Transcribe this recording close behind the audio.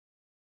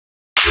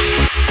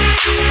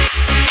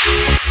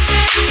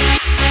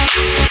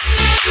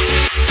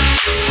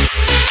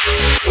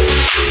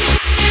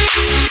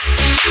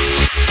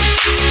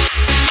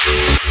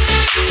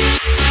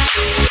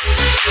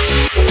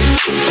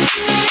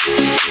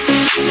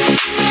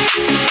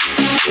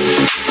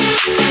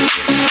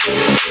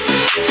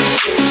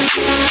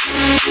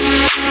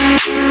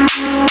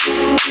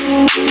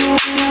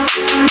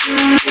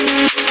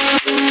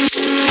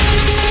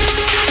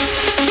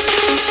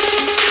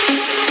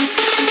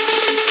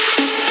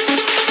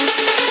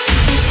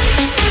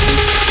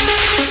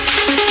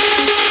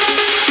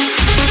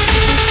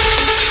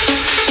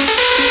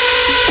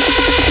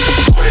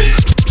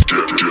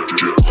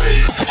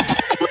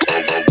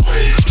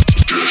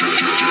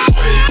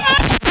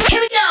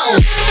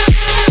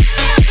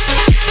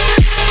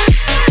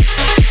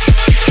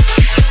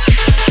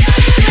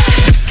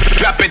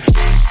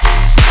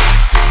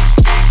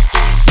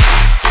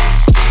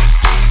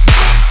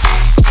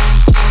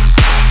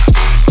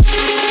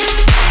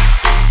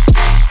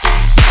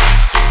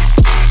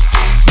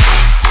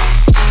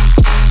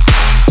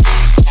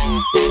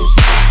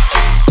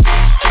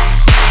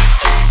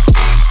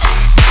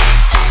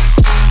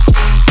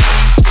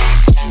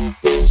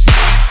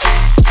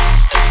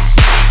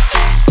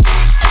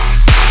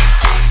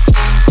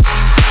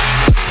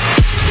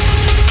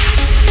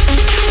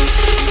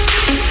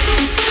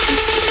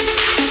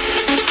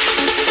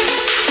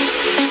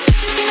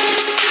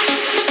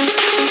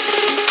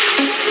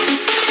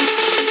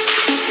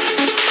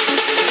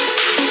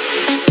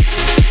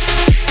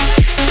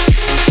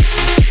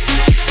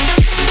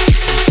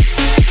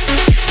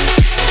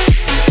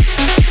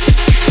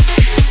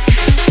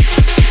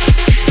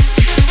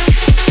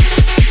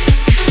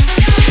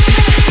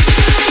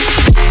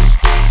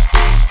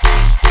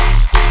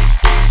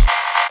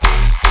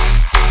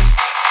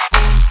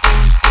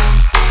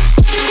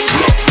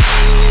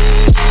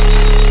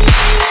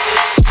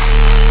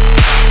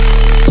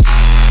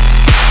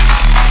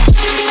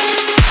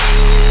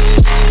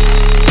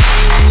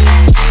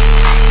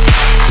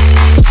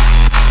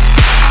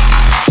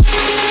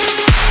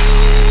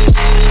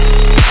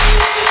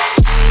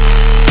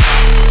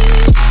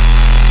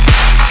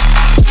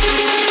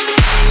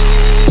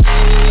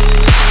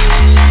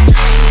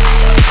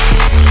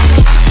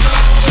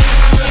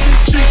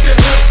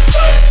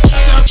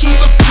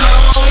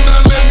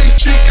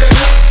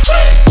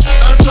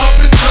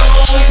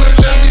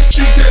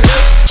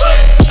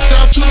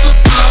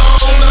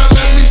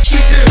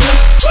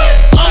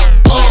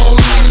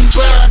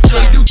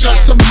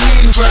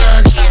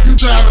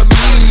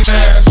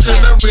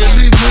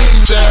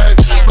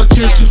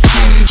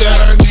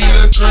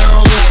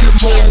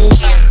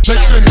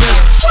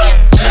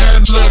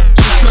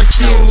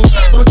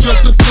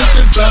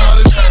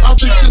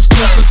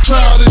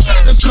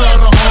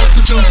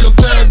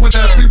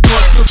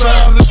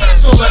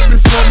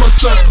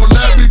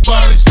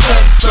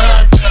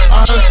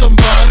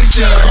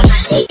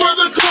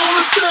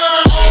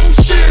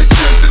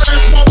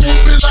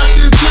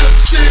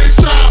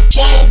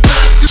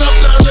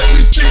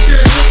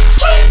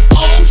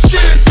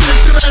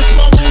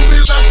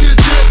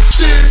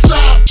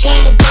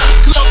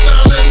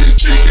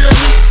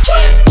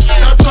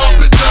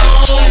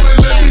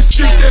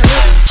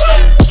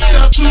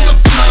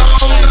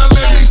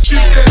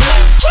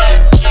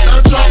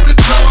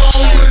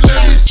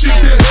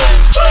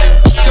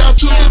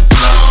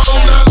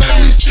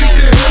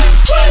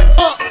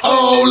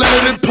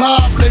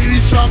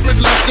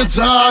it's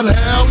hot,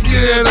 hell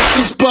yeah, that's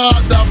the spot.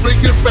 Now bring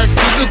it back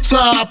to the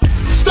top.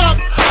 Stop,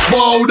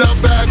 whoa, now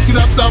back it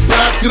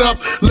up,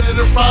 let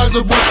it rise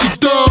up what you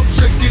dumb.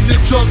 Shaking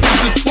your trunk to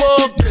the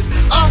trumpet.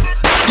 I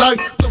like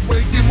the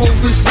way you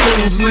move it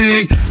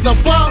smoothly. Now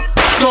why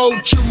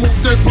don't you move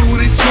that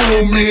booty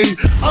to me?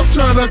 I'm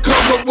trying to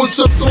come up with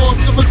some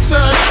thoughts of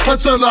attack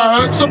until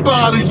I heard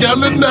somebody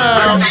yelling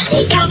now.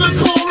 When the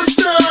chorus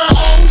down,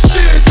 oh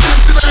shit,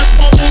 shifting ass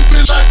my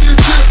movement like a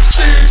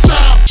gypsy.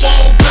 Stop,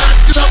 whoa,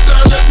 back it up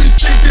now, let me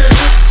see your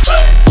hips.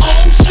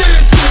 Oh shit,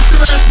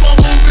 shifting ass my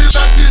movement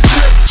like a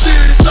gypsy.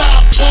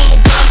 Stop,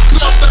 whoa, back it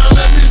up now,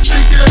 let me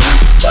see your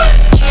hips.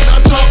 Now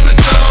drop it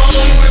down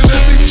and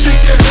let me see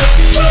your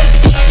hips.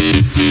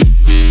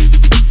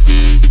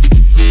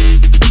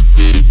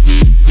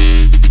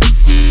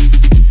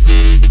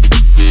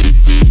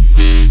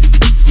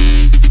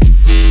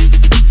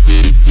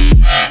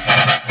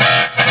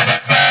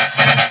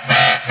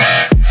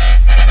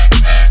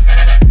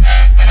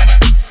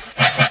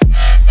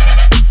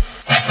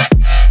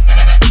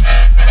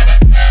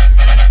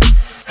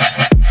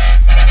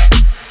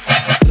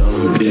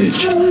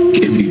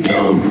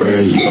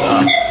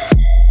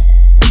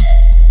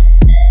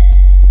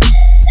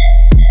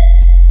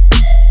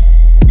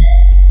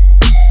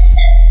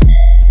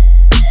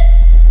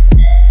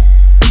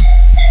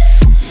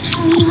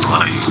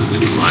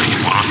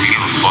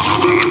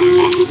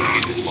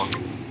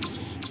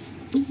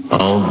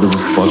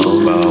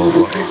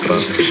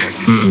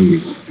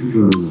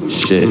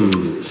 Shit.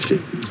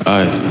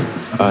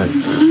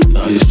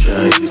 Nice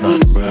chain,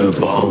 red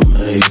ball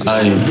mate.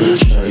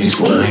 Chain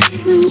swing,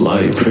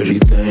 like pretty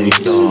thing.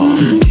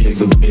 Kick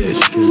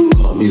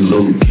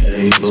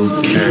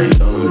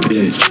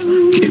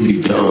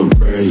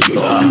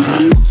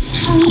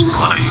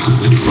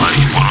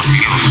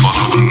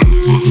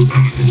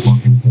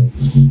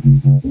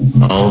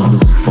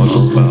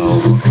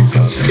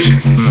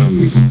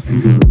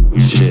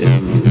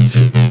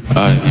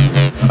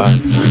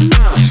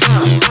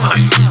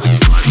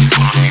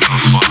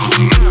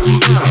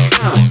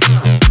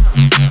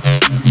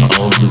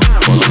give a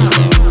fuck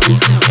about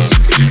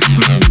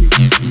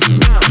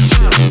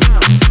shit.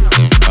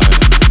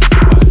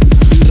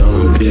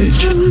 Dumb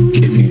bitch,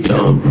 give me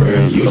dumb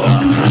prayer, you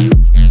are.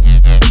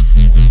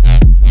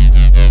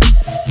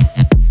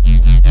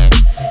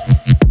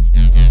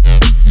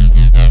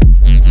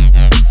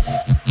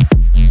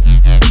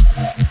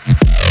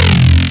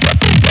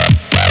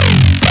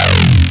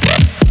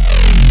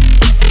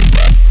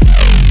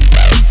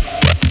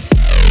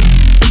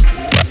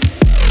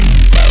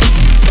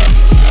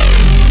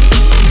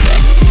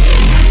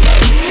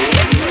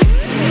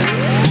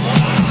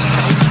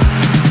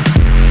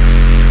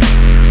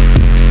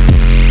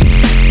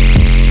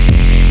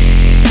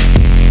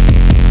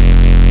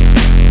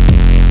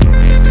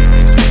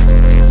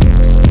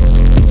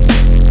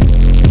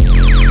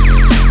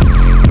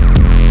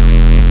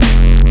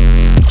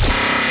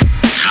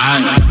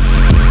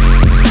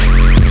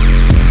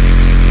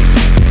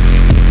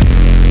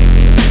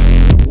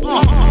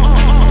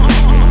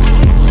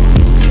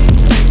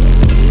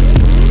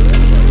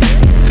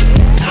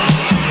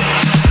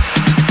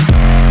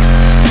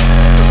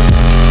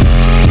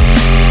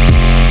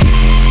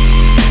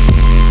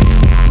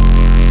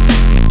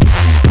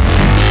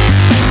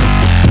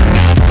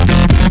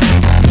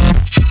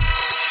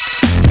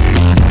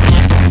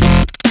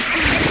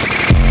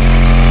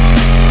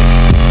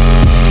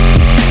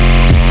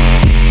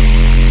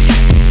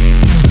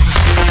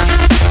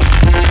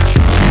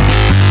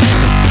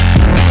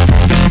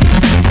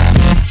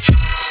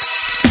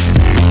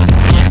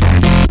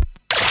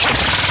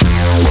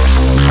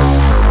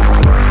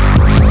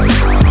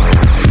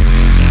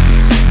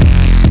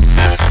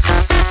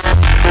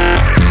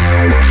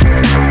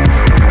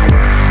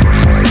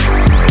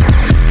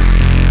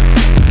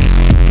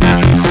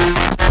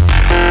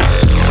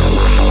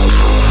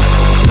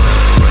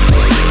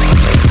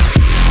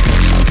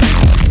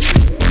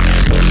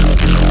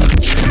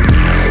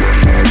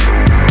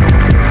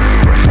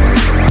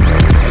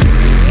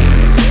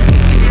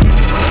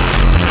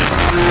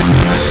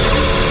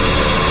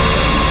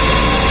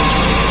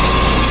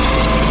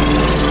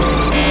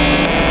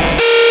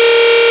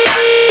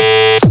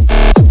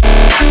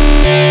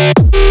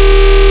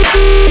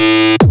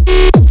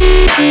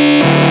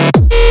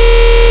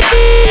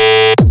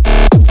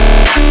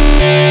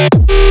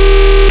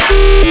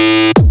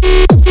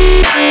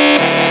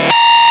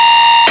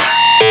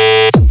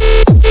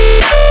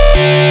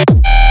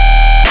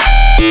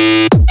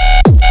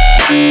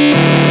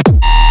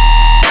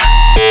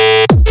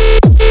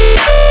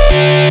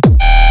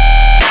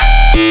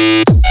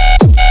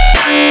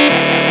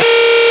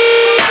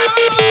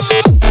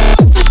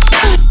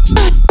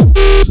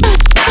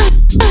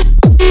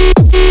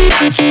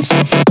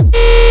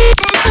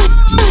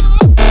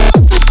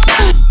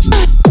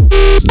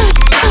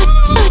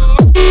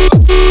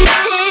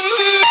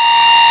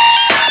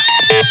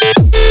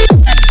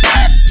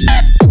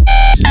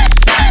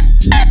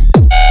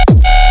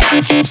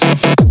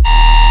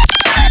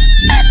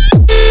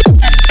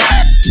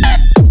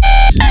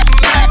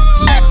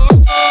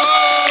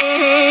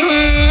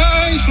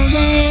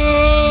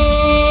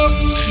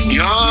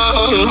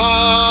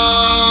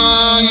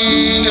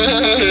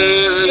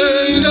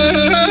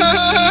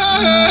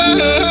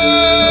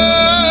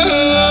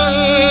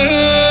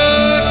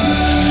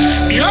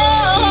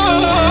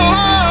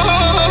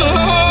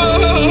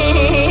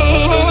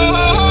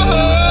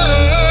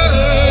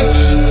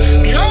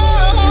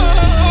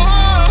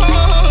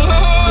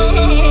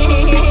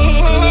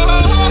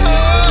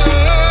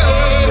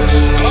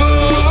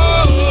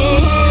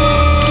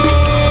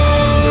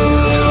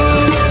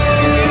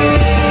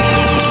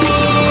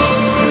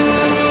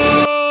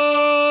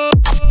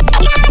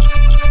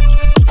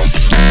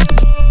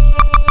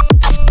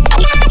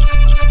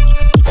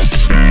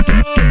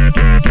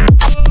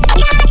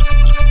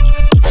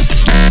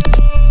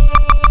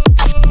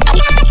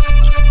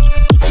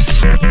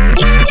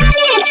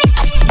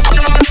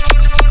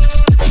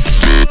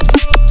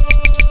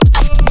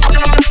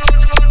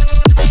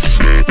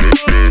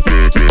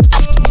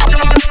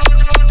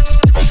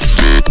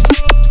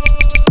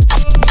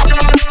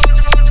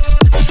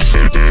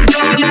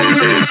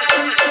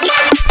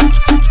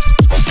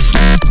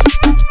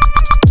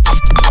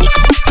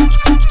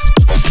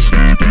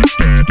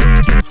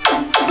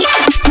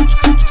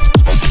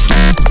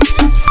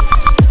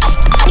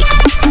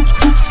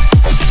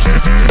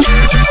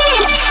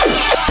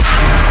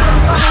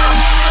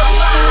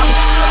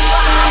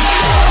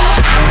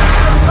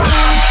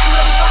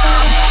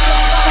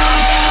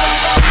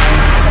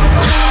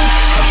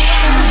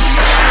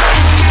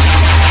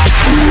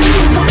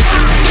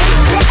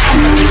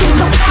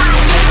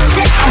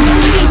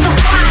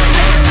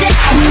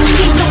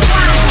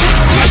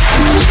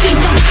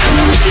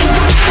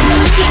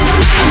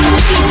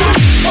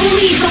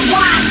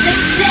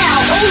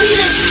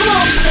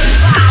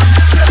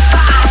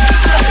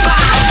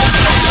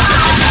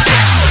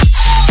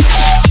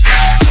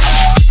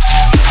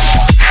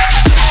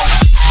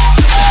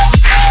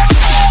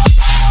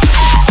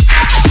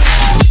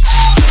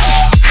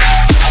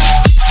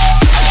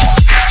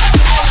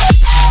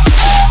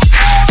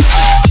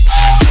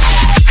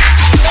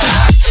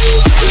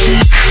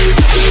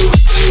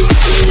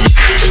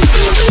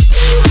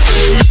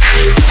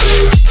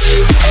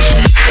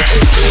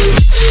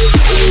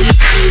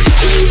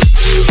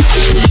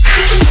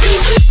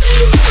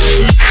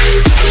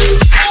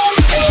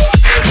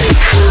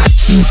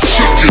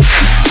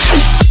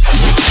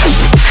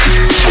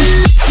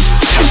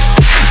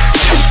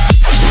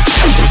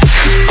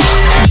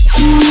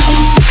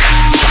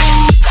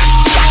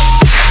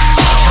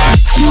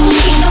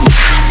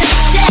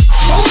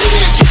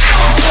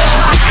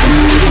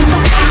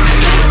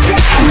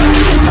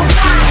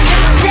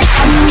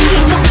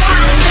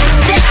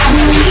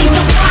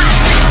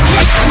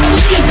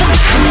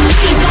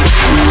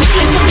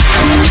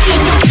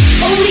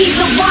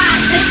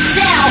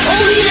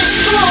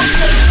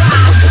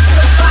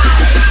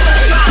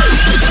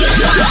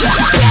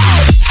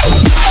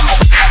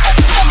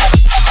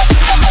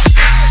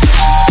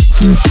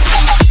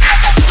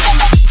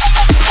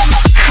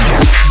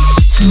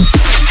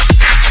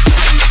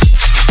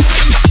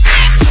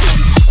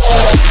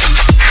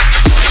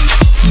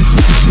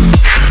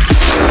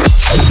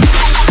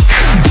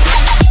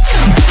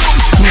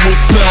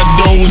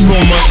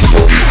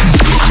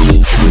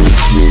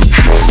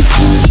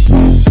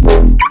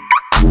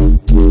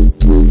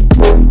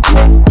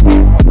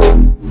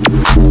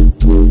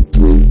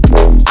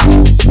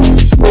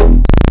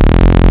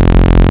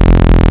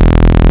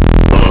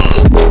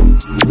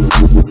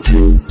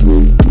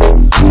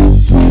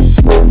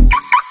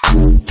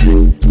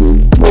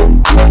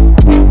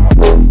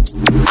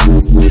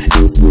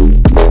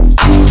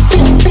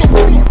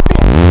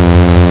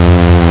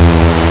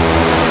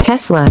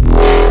 Tesla.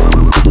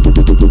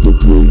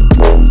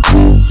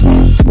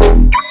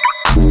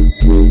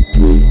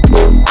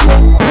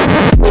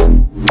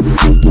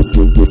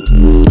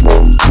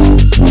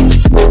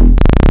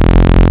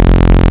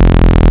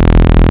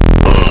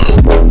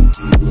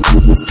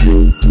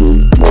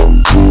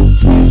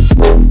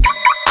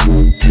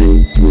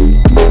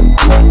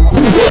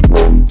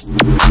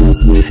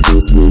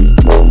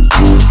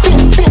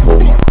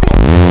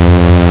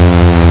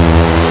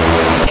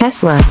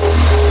 Tesla.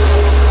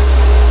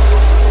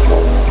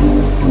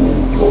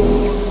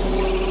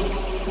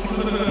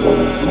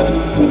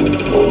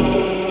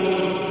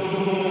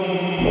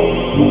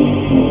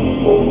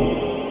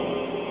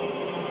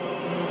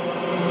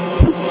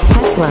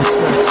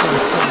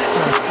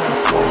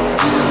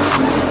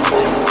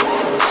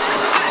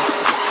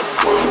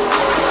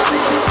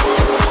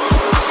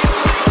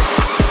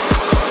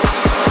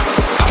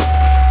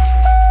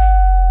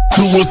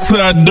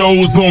 Suicide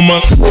doors on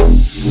my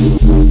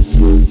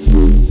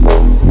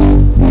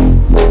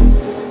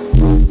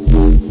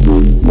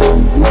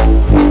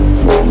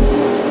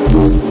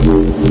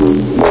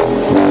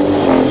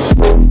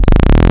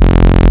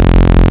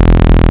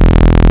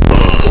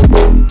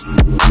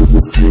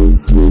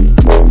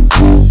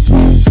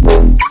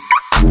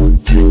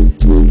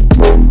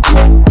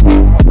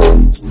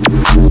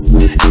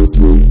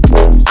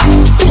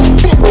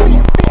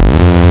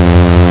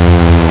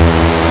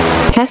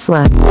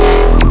Tesla.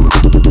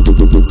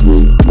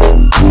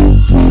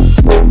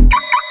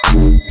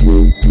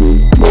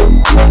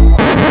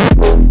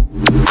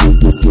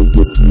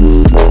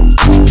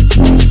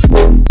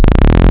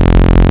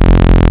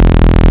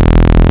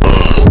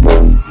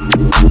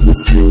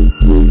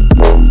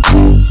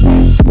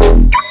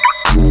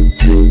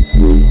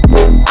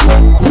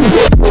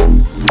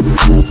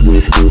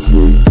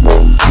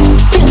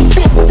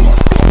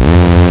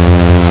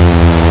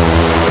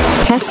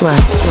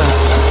 Tesla.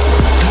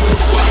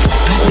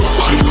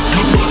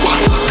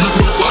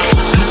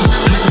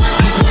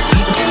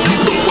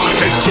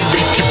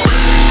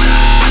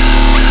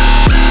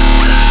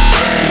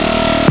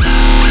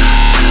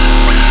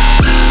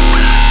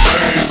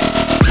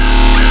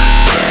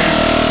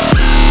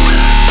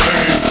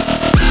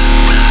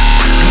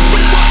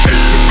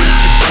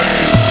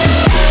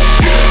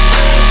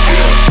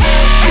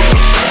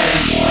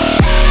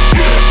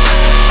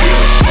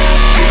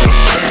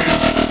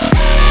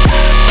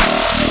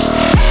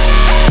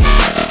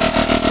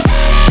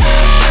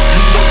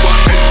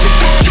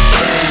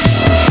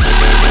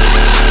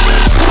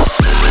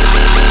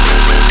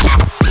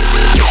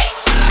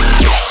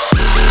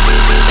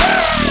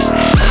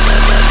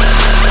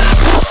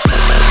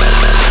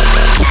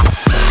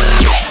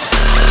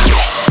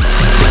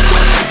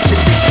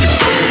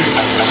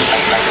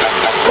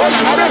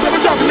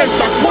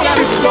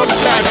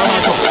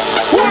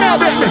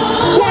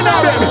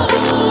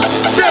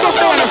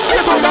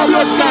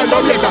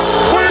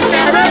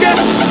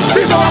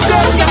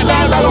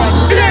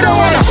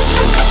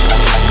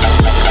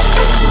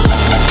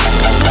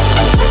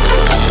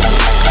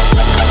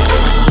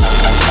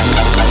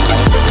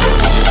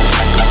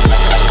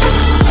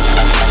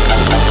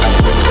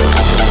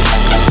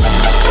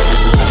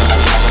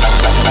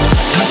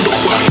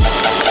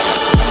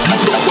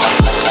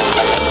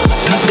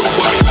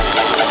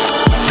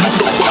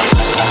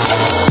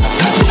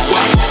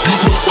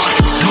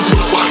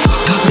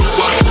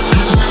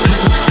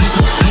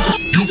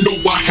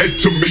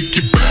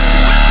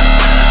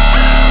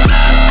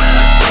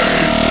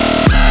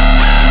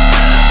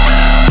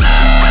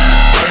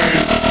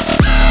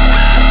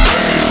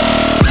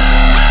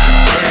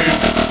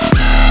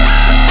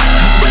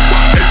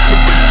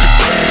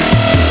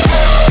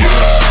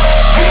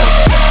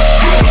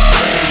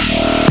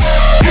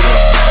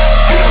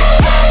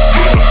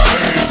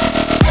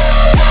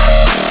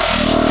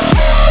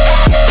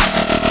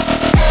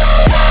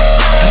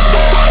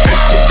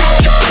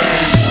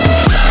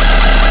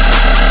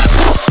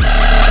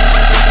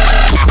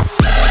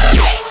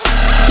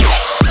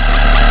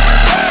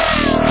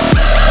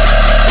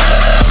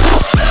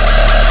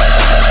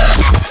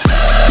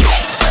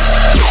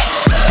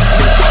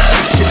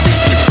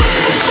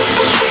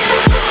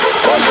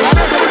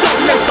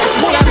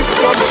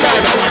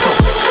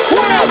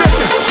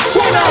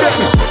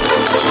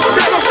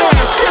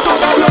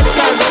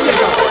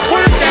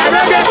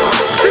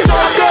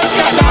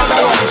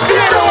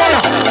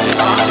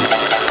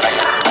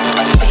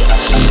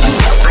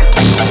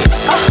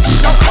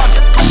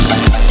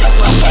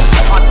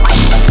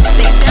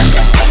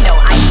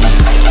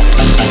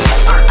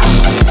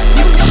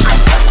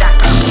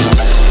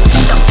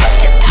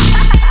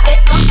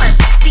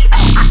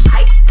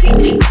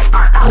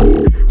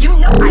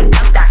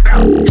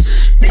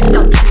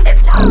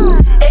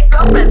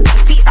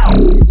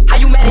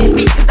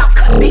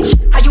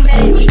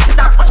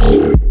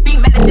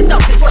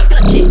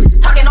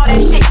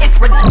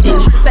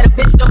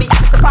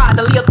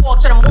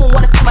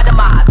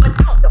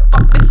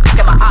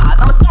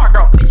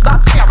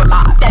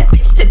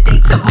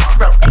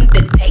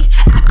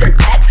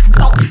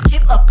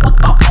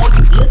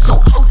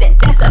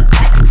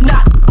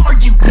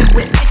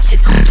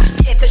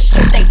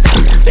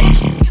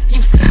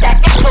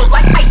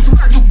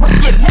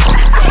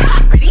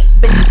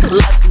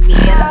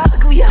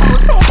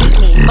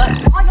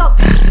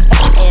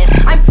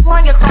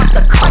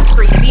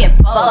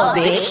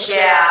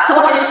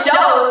 on his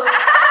shows.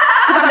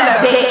 Cause I'm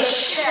that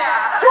bitch.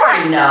 You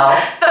already know.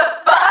 The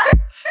fuck?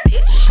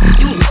 Bitch,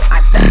 you know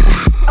I'm sexy.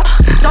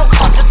 Don't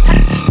call, just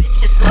text me,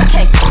 bitch. It's slow,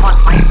 can't come on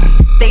my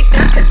speed. They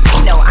stare cause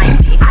they know I'm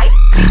the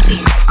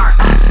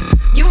ITGIRO.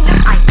 You know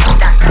I know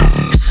that girl.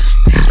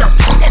 Bitch, don't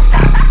get it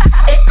out.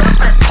 It goes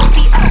for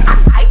PTO.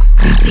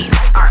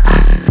 ITGIRO.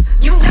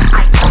 You know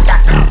I know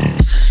that girl.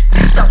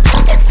 Bitch, don't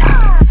get it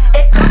out.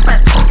 It goes for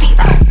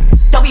PTO.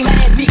 Don't be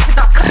mad at me cause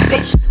I'm cut,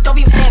 bitch. Don't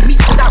be mad at me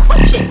cause I run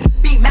shit.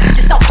 Be mad at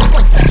yourself cause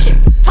one good shit.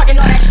 Talking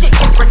all that shit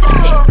is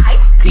redundant.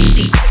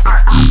 ITGIRO.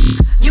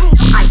 You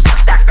know I know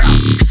that girl.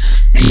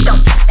 Bitch,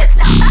 don't get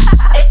it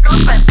out. It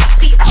goes for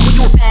PTO.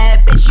 You a bad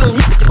bitch, you don't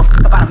never give a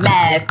fuck about a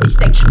mad bitch.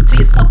 Stay true to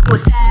yourself, you a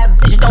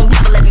savage. You don't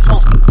never let these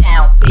hoes beat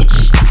down,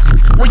 bitch.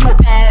 Well, you a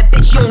bad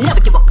bitch, you don't never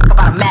give a fuck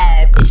about a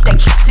mad bitch. Stay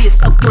true to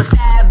yourself, you a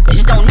savage.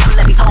 You don't never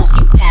let these hoes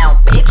beat down,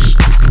 bitch.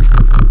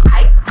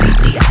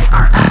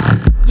 ITGIRO.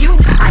 You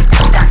know I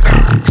know that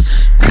girl.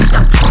 Bitch,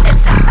 don't get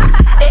it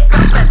out. It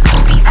goes for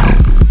PTO.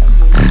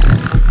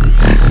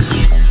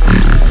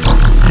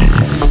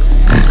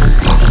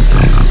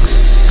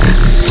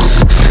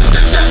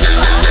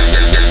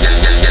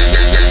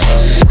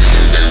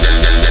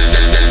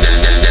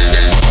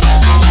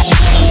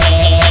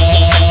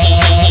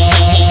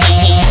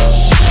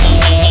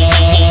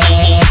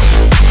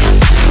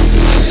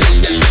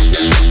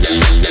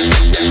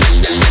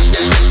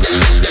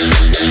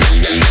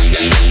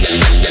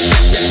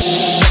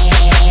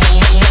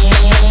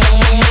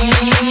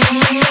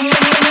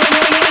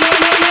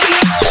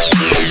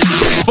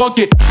 Fuck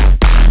it.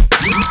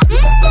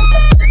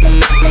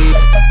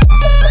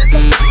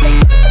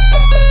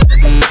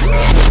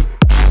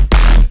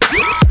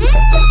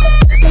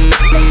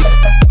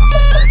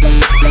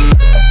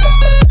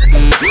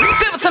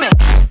 Give it to me.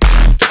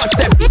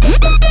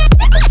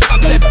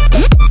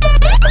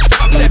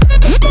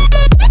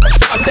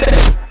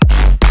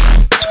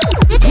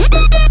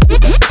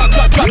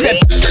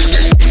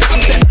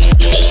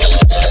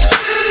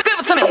 Give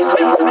it to me.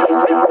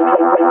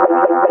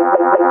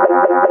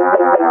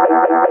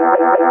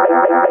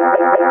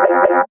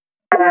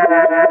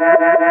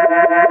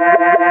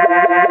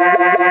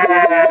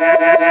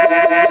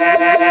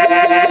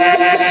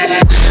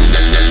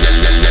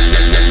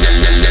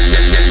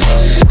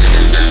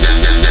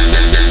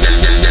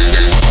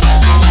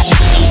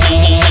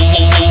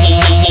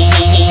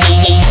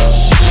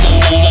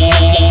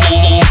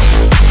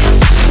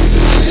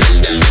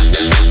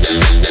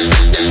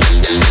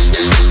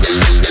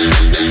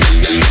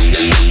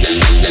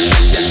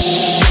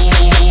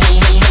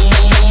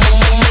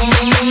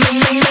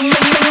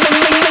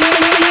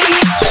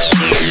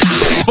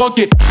 Fuck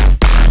it.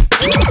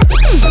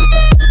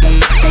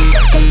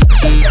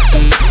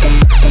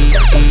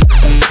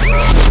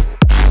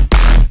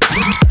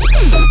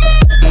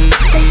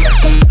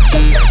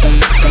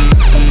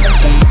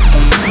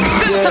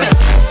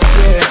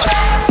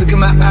 Look in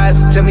my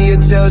eyes, tell me your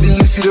tale, do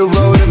you see the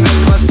road that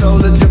makes my soul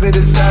a tip of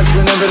the size?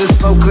 Whenever the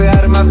smoke clear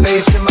out of my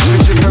face and my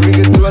picture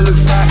perfect, do I look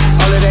fine?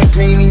 All of that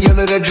green and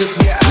yellow that drip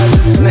from your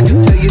eyes is tonight.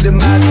 Tell you the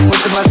mind, I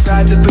went to my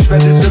side to push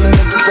back the ceiling,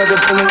 to push back the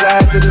pulling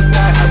eye to the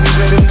side. I be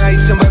better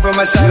nights and right by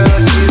my side, all I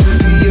see is the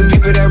sea of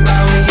people that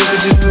round me. If I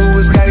just knew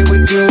what Scotty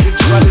would do, that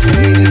you on the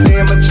stage and say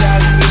I'm a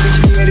child. Music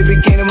created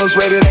became the most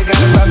rated, I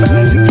got to pop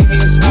balance and give you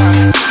a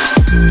smile.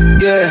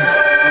 Yeah,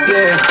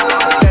 yeah.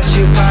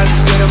 Shit pop,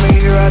 stand on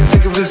me here, I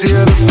take it for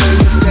zero. The flame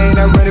is insane,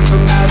 I read it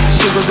for miles.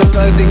 Shit was a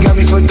luck, they got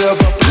me fucked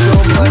up. I'll put you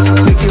on bus and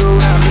take you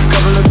around. A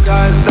couple of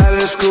guys inside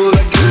of the school,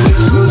 I get it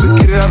exclusive,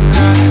 get it up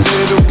now.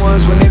 Say the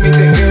ones when they make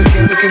their ears,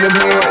 can't look in the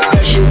mirror.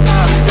 That shit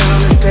pop, stand on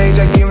the stage,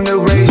 I give them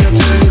the rage. I'm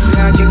turning it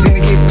down, can't take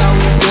it, keep out.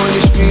 We do in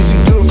the streets, we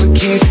do it for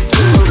keys, we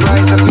do it for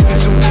rights. I think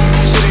it's too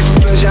easy, shit ain't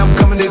for pleasure, I'm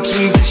coming to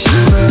tweak. The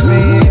shit's for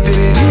me, did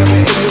it, even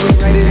if we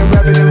write it and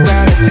wrap it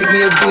around. It take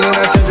me a beat and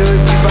I turn to a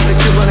beat, by the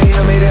grip on the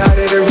hill, made it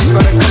harder to reach.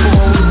 By the couple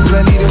more whistle,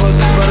 I needed more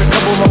sleep. By the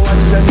couple more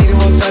watches, I needed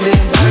more time.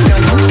 Didn't buy the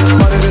gun, I was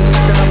smarter than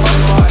this, and I bought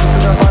some more artists.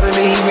 Cause I'm part of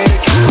the heat, made a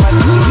kiss of my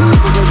dish.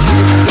 People go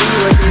cheating, they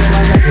right there, and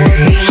I got more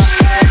in my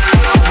eyes.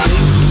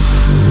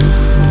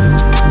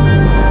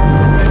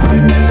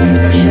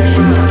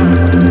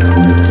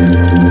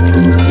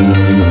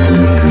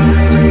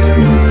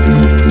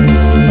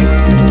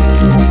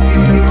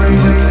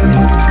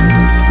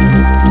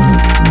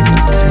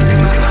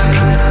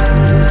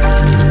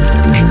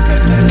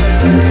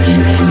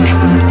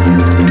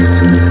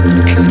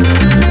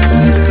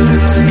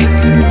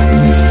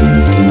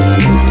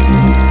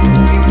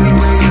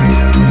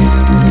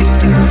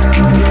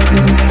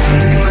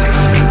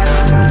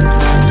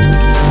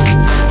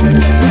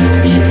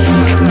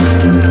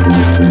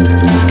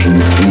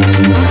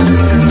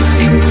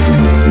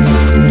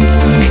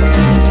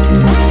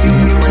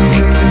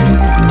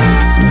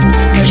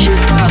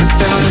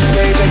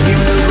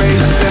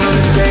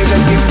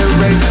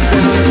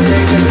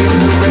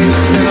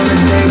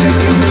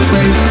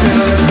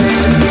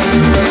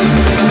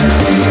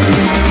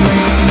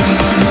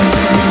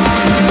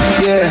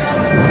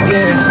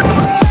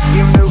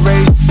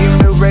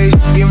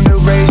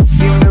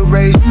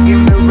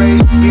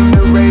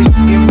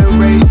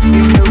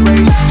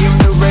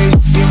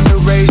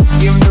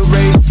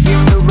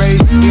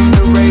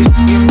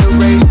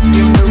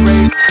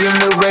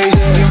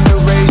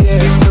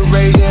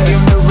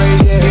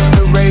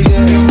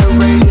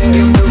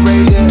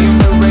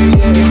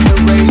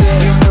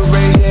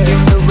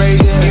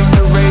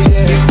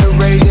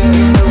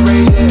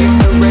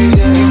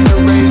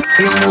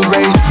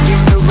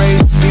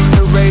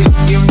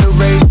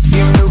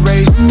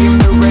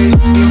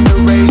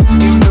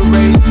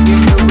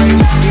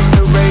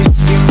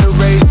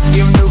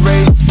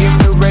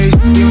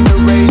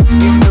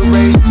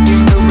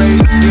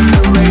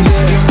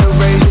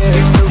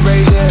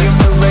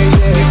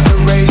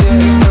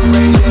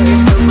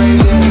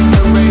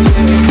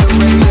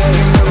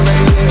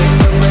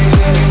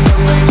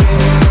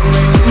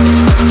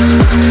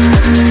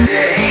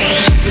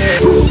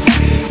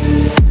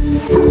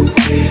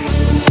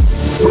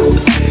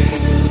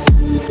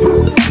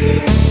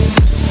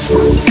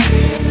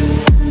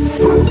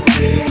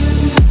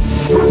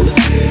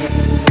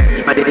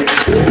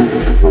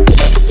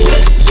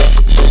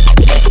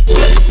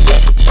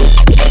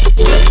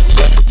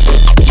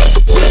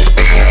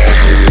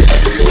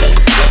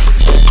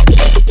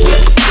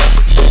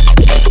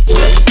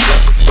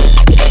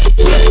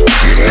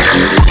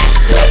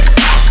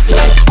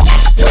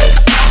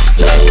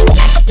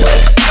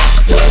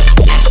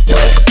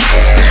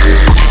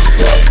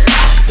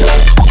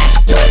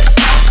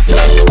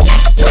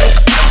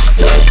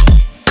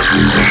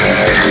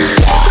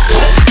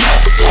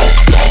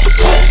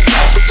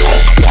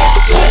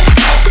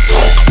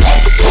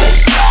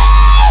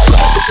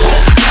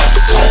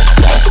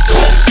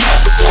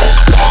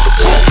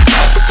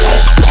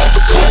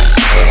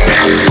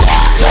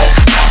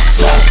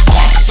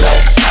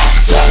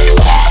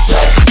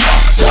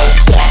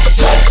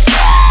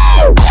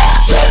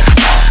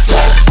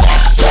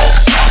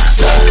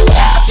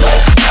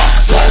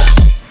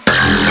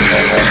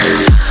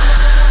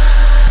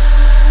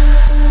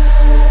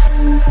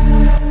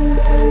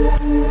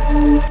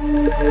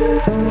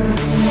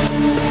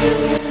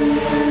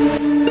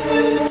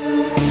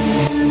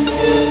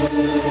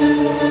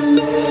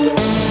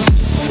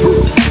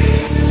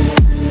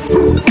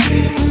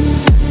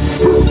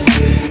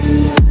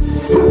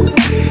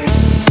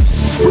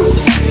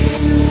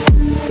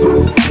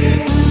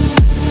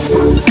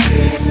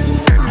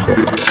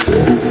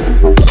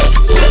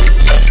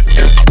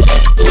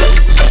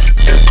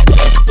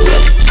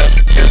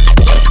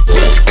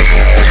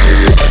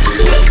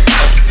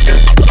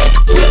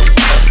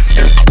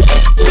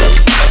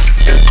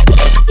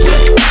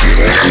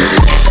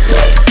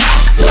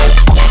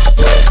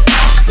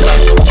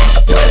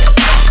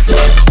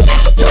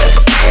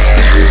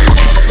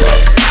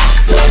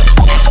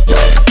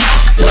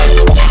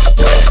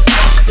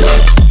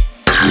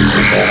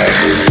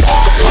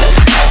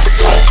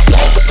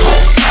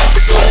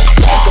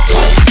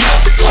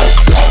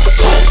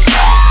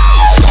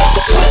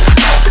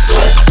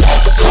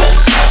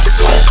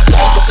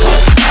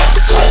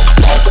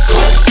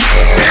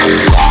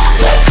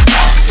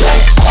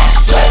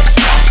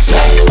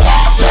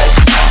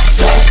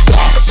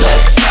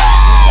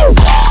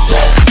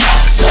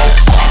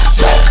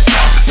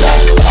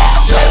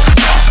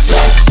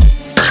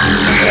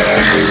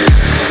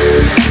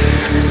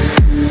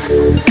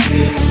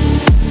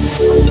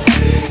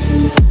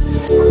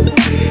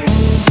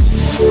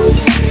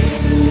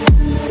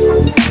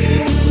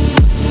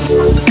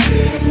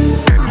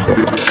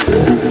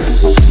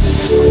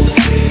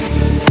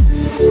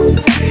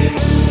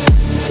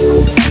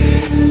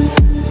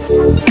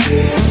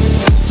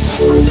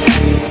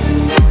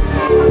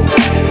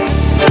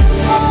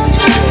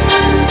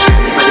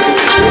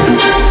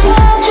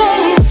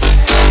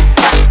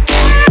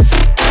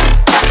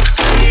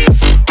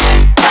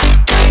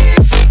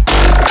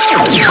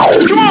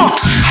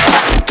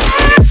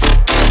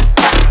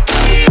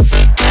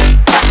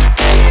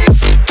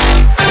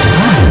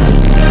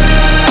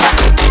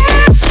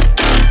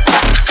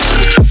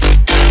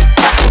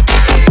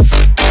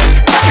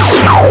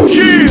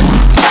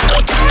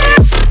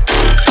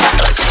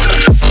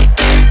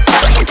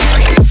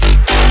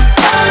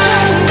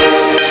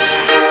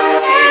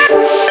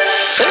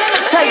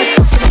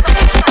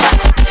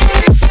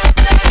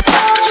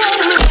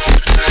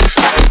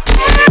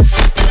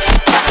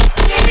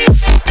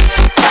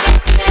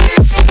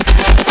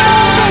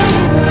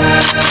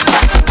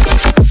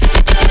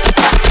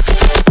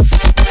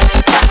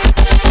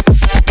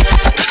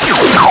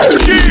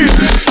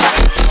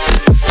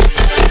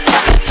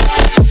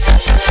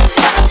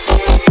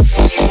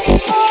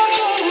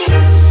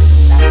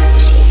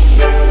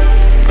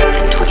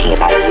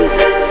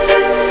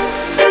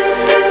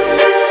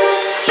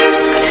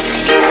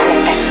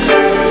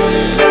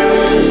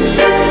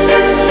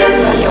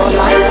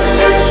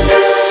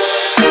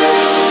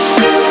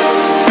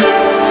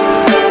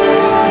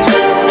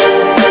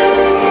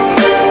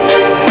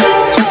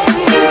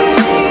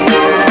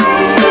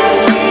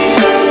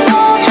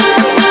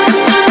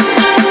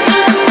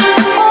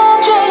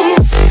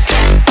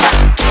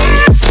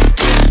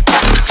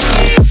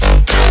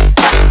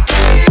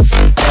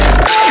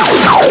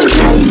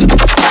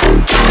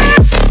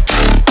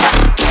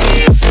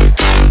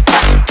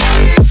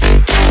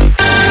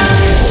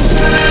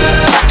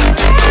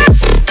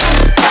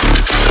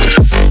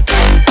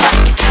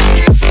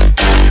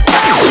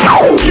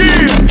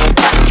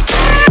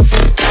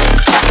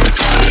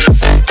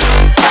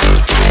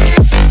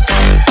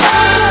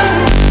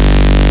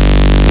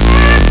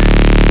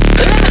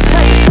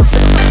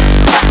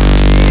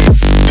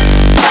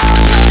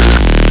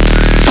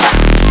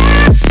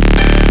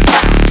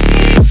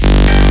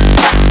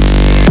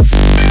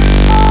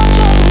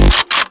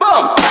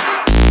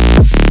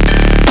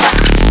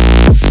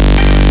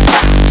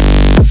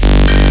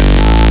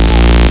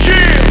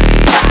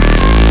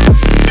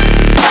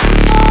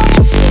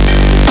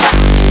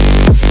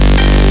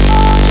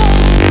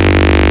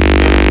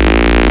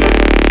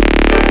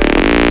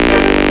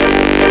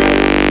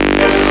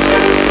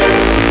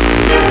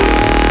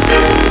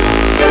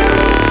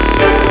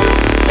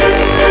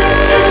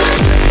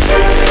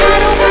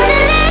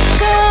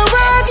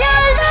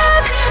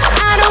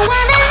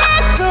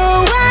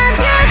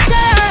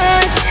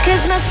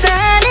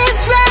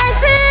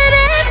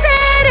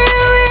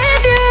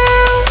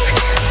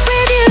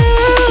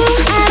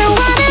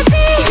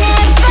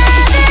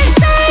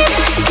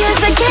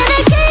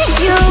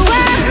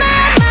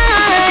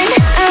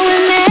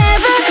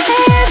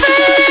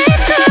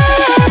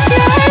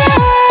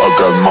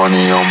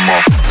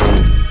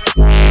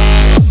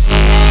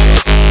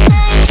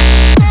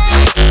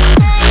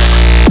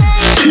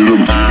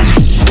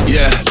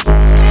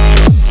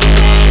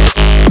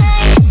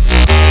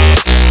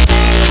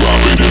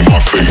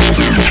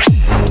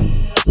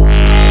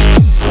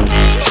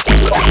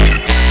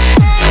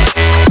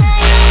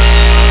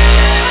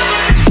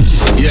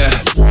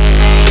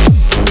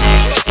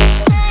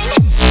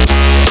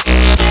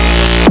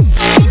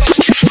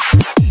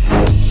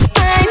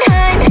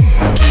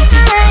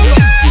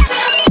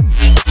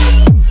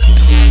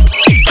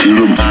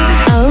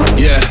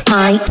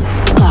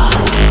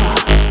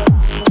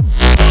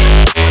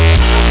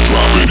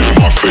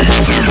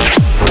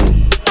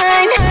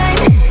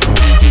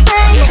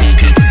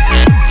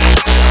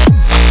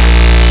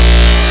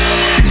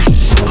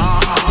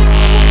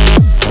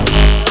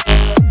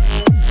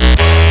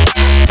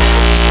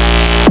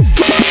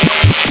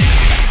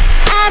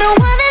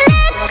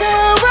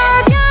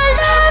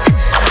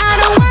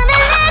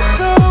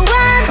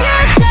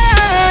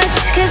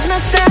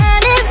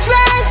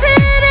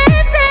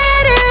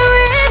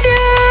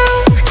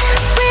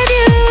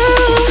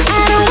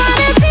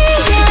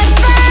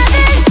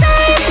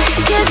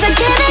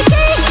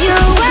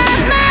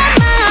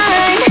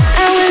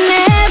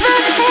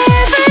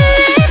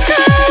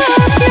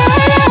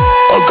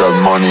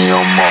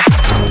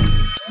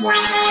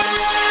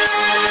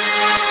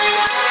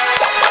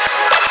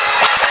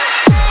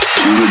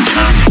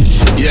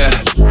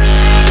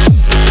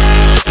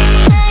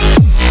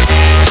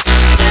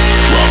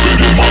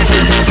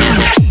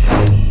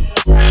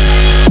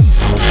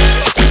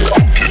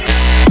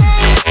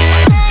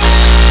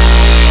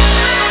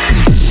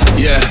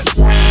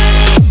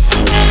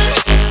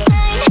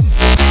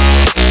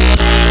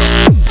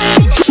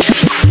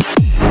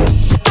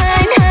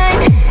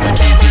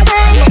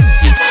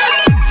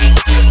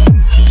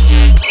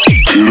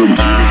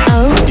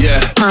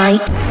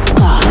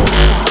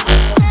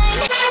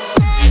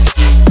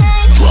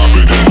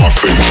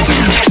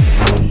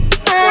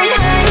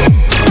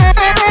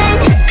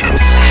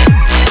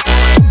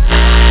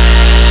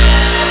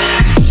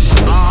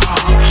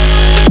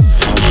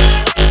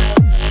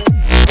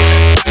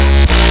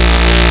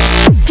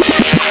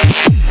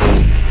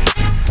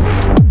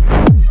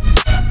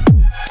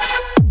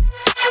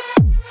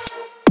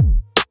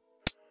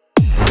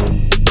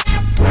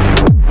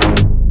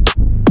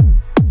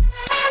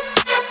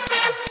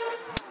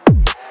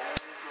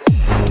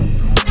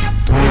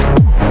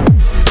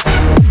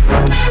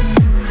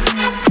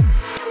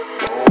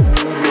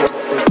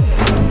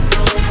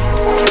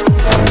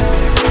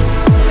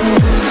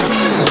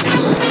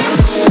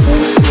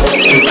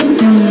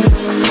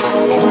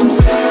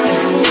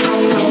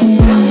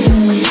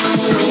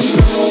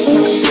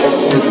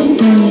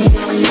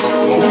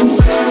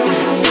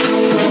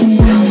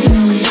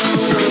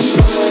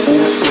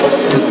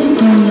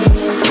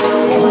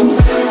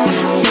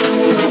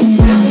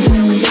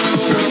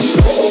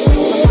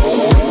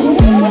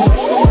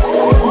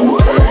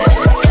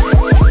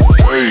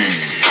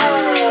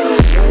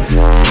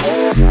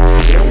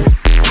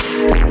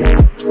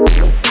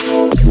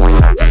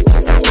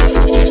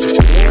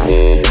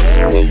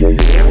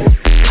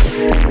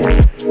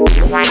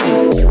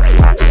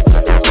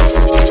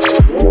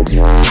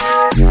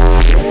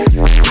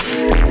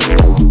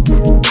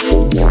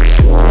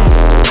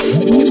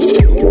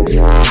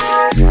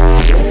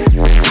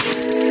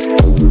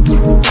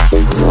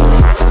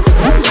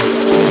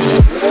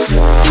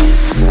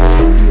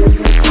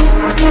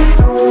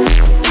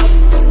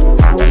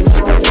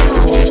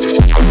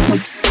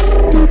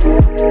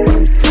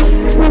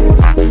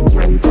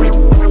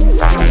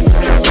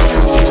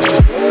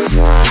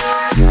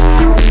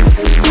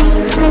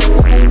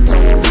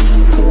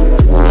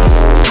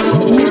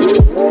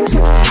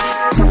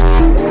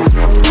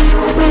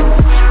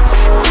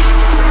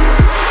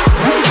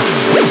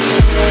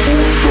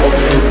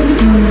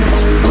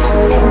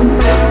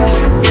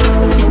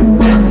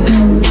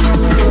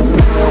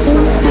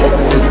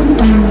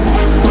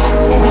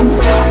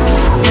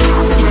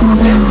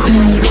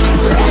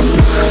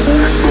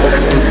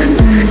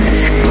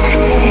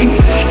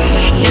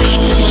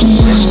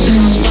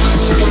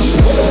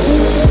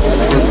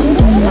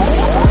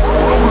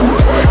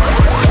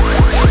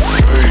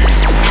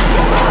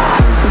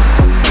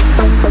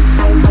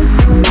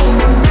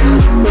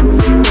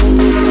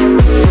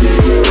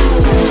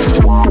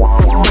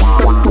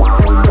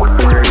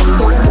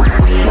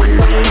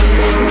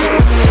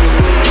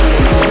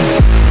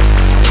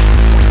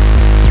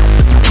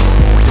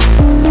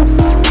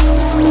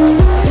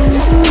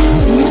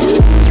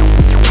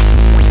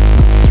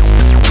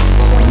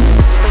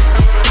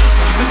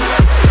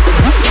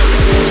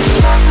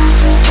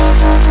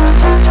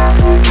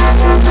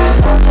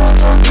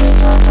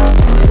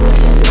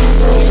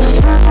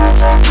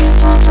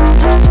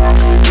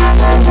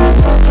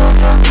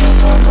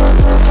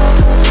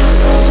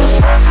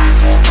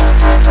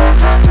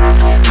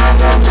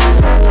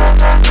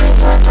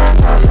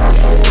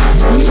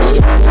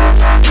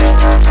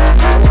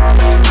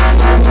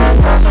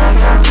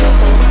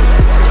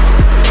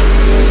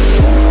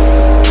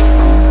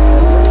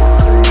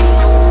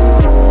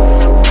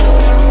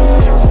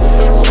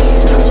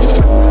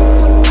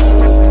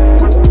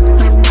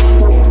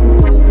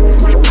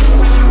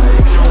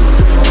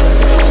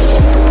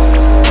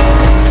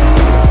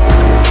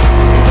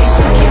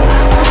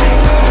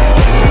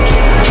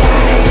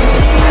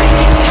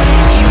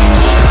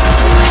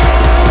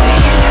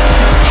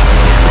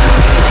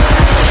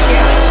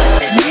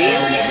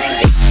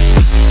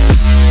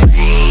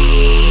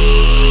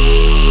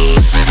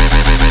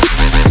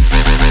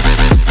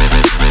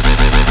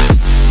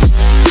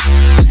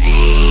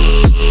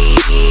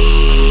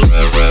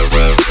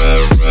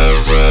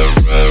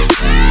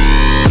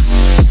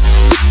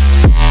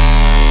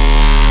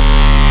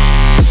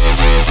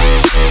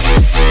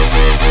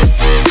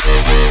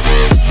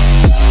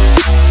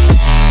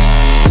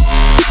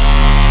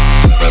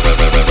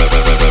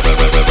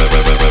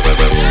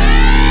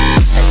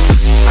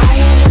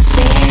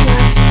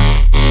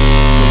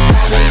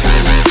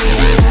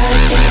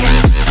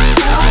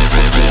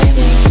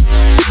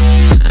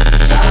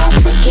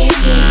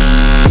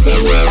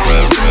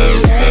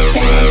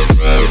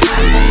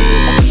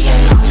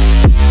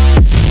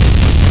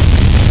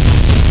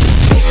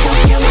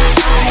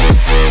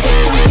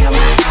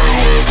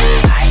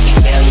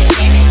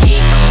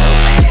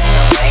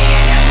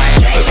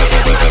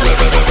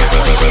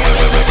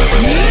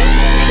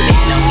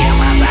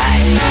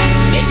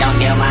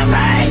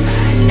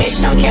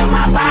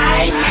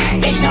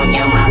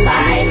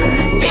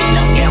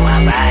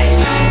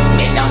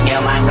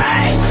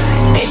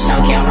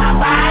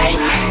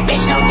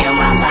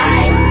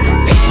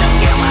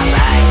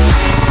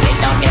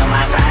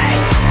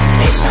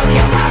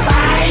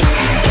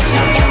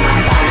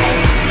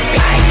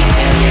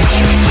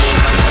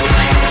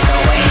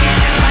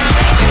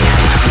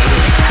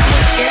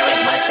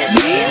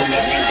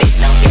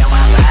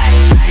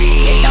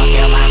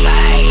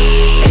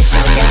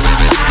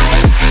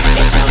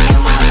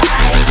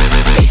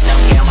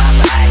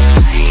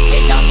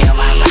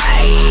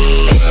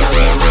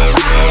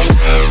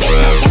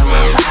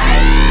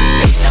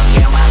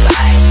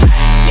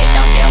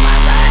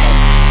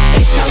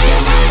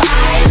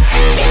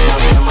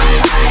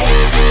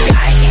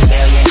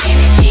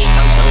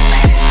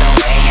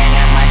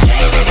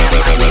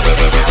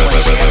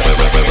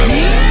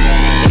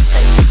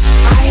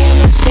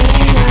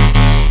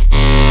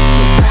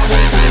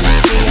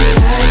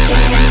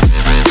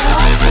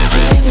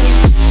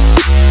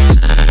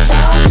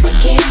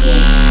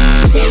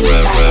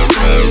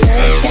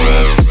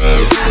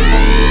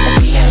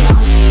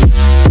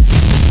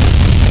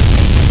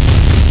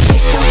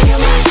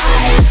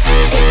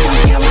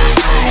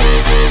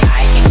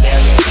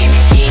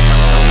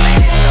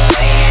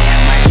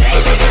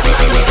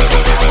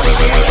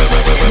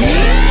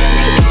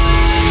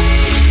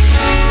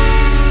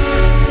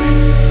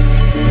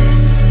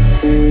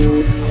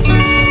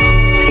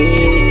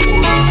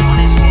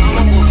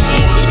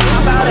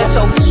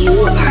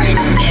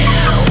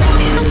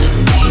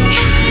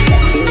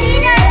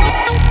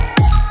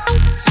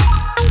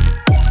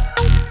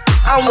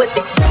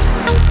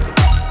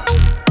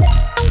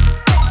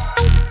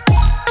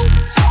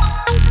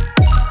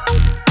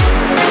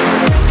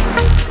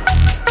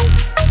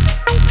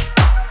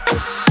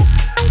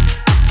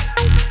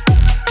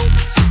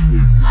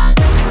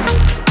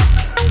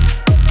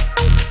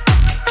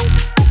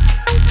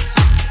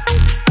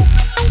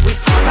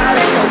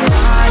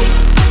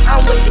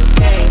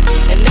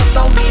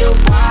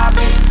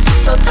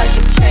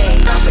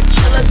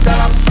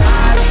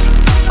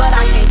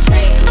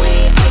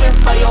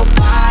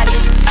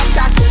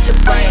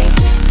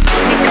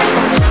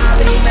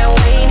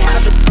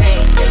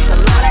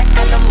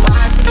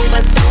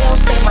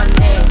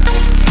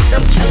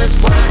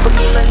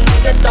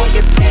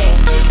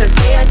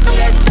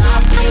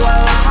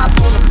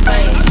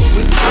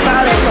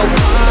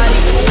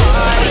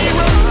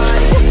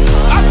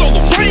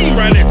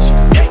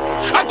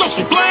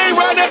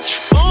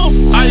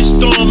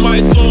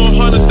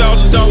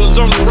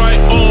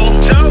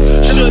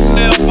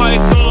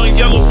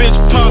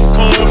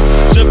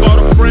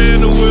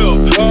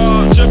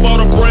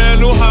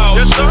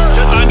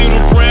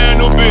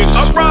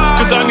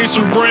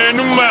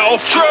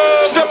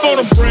 off. Step on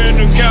a brand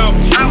new couch.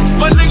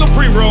 My nigga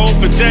pre-roll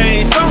for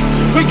days.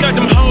 We got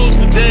them hoes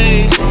for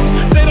days.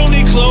 They don't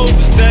need clothes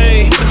to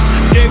stay.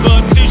 Gave her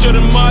a t-shirt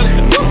and Molly.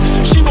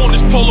 She want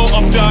this polo,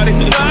 I'm got it.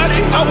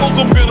 I woke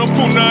up in a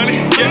Punani.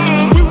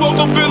 Yeah, we woke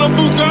up in a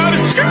Bugatti.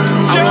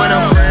 I want a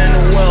brand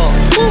new world.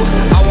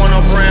 I want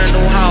a brand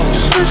new house.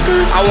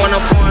 I want a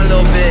foreign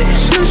little bitch.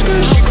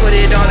 She put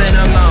it all in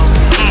her mouth.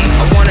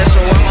 I want it,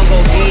 so I'ma go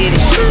get it.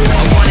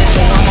 I want it,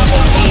 so I'ma go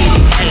get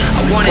it.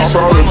 I want it, so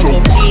I'ma go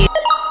get it.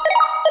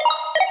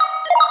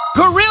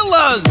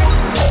 Gorillas!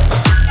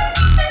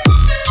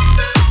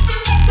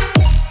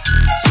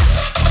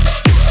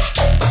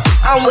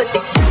 I'm with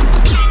it.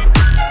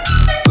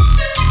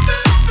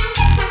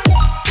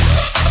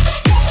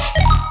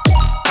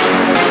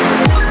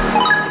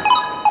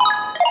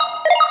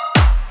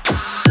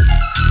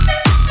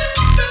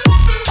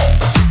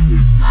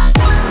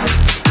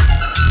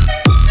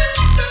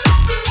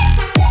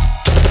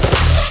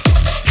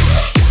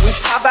 We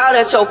pop out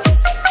at your.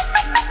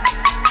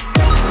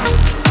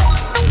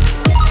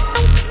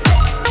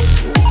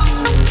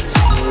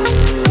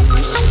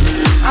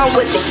 I'm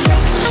with it.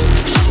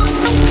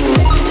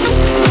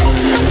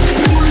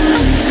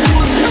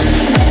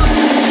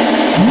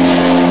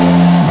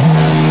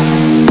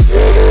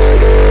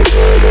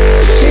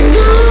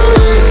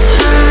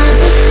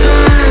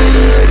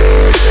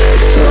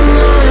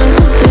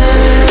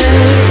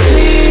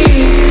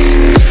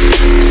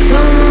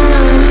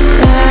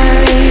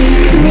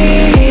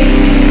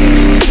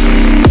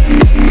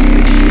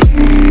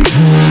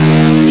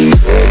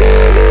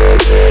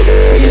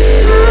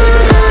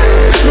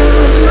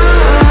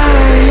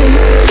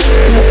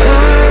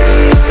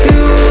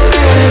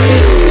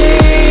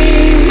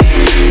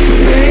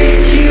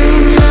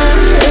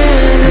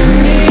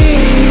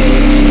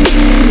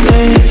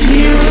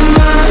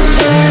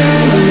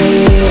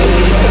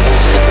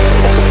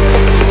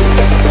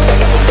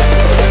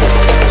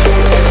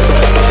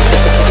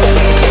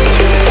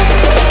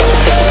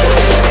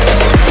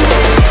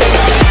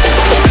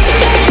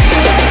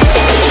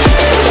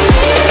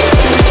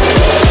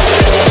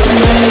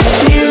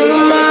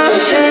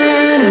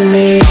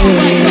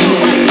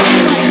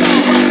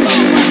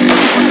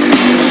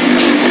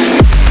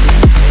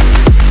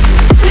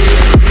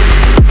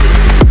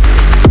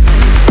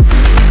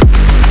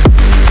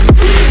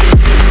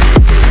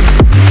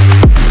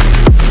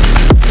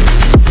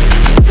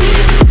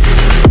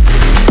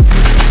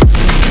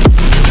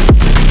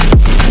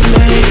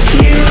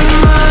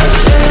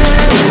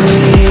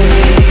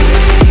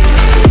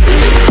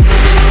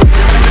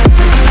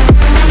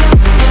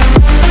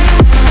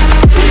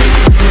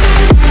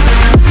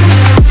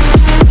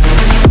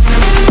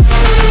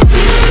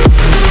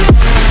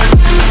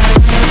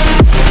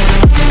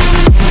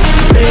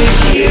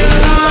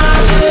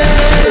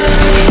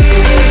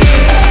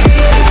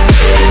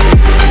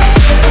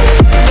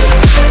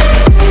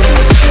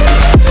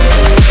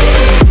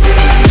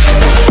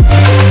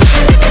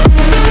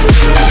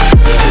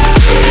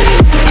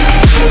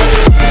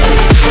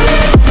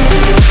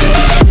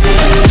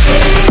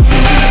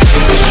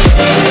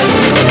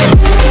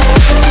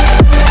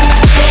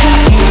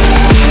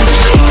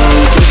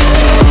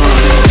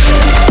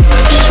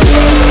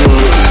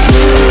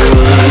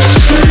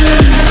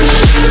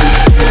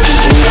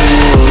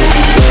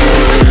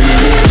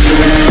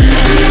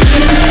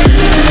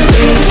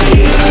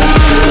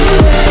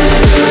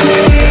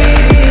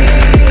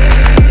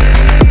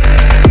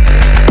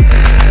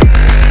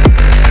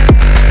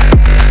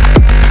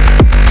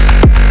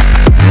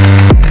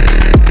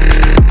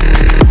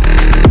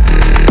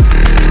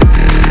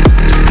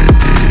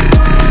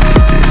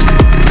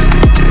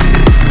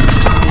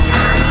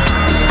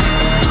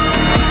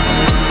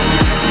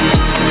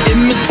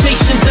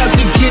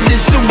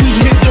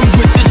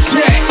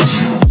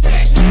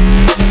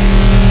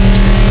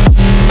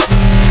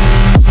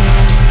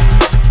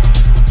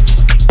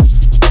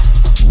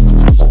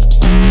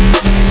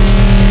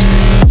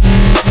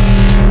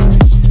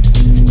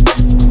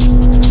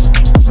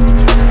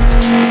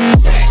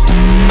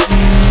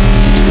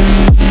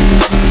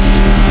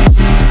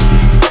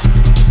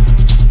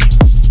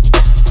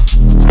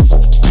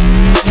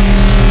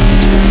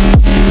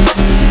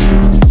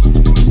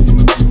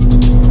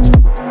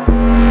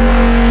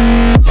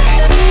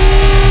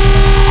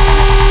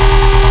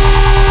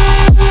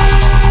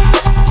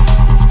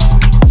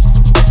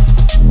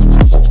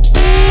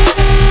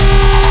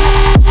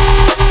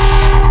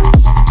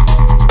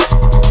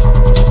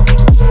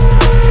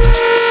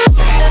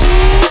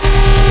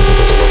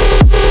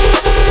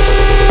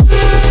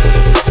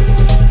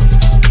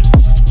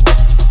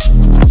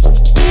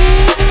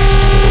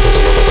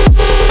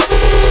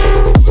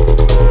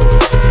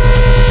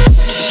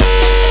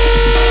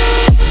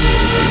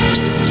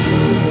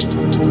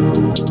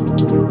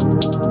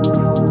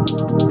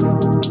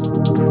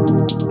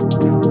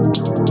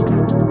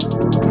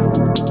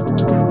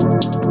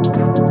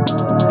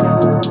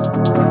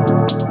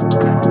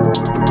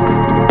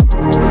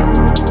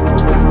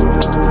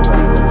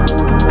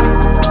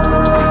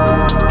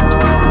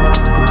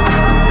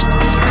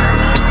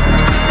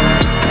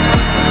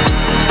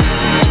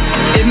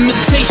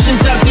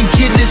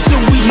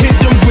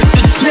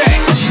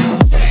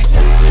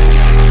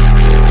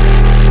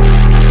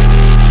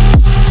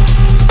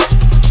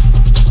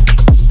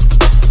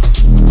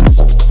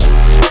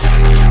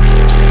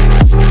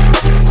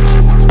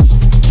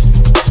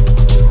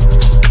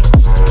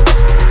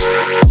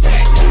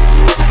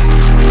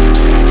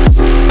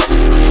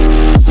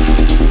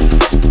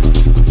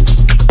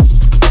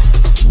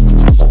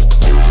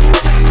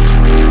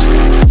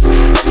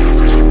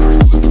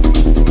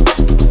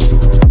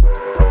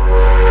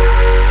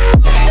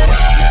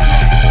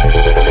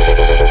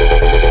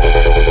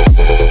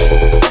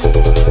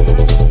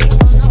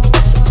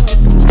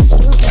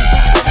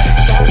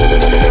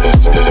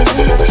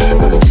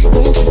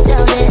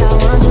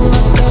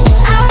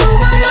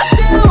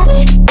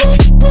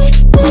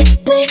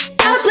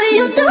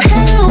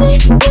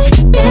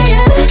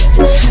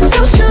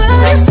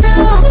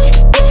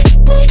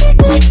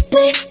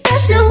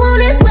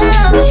 want is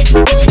well,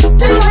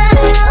 do well.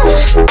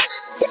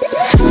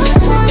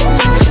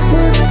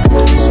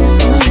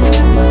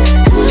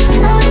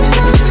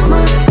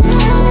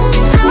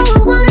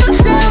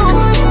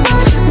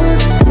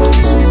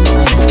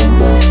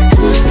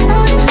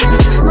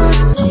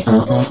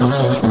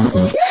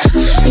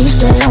 He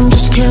said I'm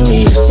just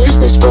curious, is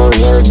this for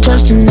real or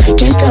just a night?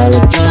 Can't tell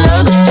if you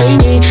love or hate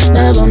me.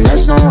 Never met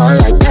someone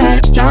like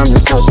that. Driving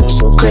so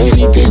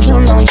crazy. Did you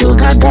know you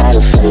got that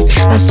effect?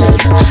 I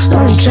said,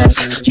 let me check,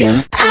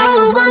 yeah. I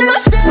would want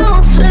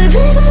myself,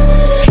 baby.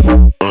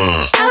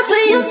 I'll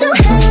put you through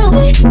hell,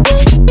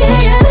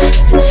 yeah.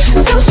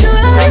 So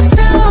sure of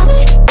yourself,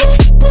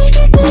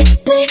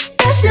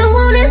 that you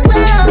want as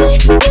well,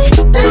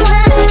 do well.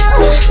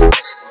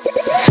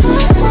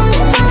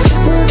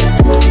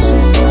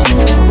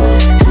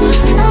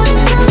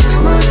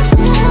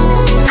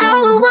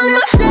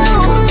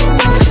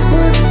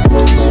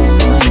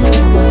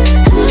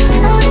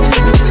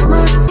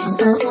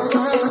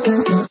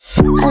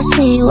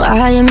 You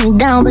eyeing me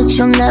down, but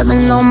you'll never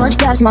know much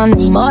past my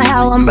name or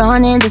how I'm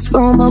running this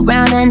room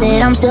around, and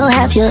that I'm still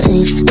half your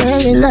age. Yeah,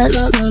 you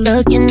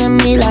looking at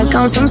me like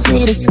I'm some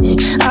sweet escape.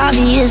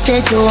 Obvious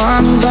that you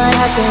want me, but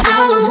I said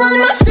I would want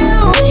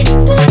myself.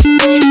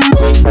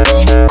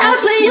 I'll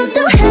put you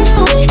through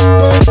hell,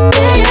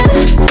 yeah.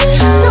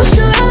 So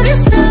sure of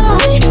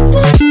yourself,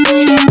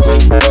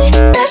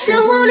 that you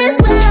want as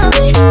well,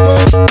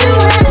 do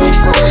well.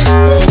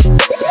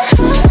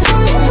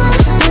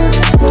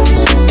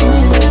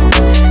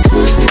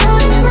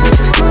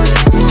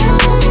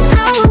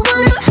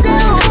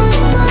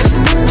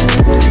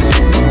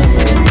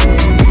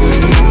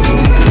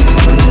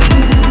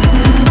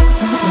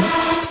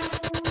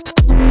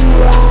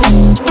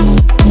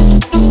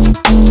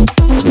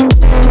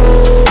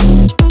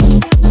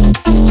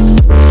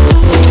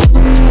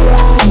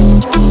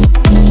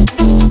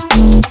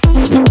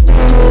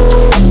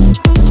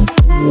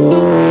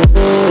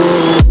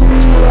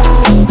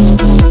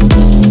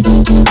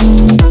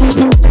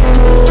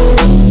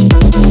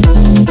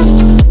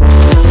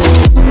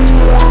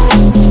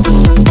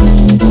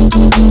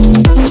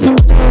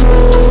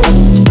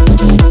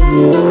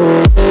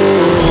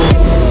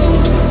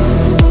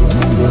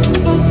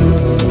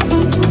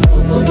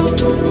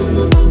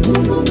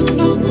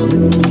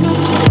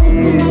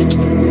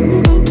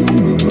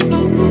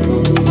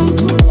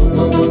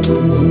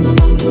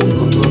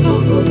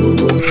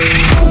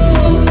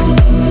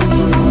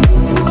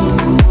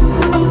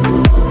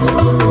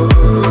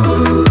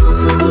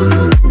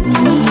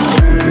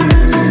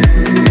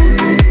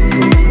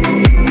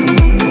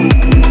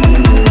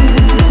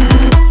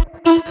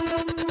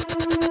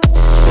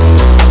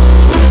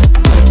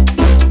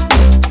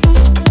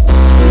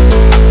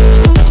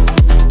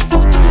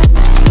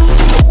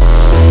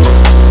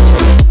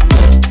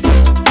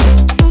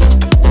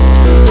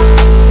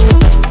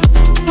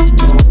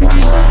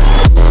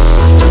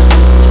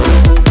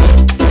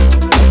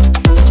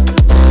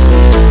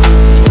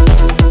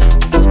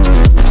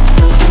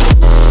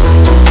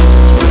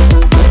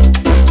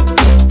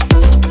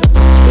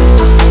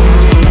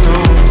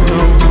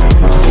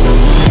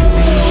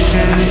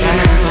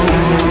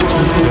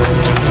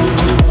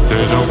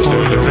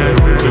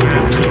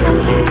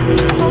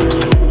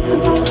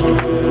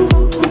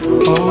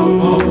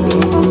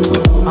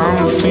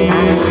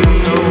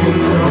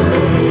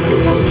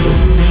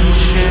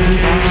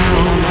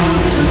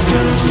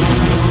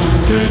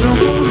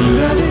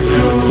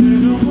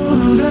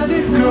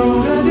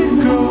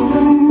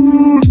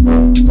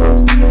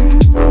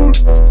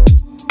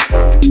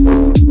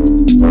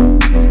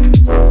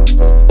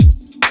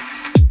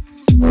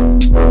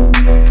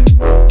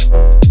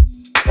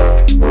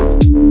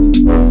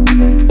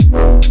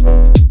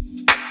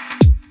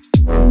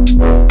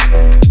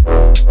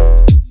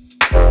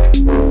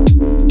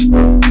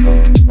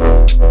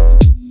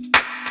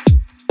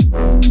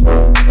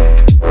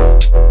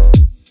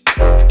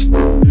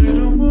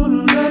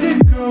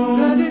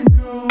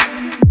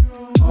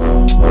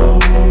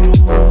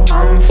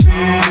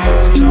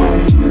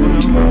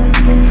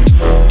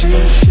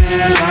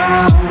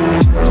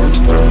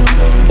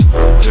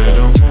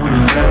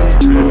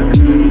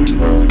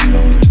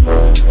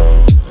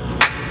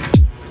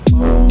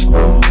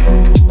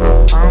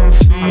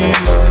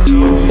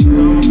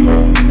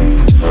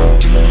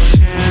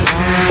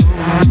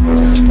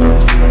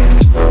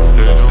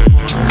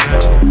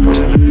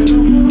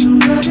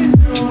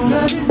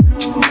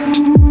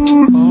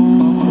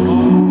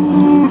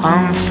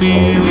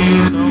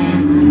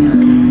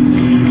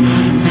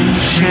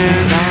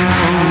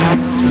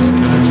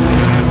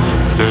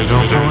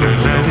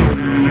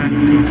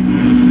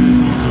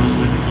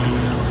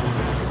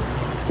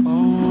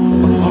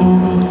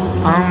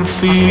 I'm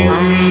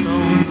feeling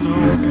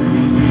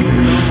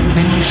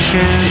they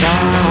should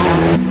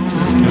out.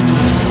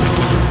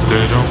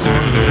 They don't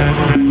wanna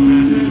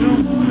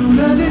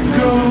let it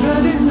go,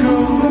 let it go.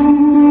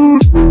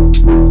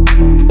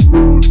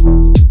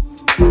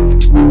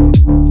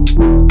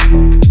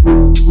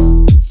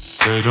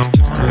 They don't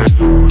wanna let it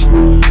go.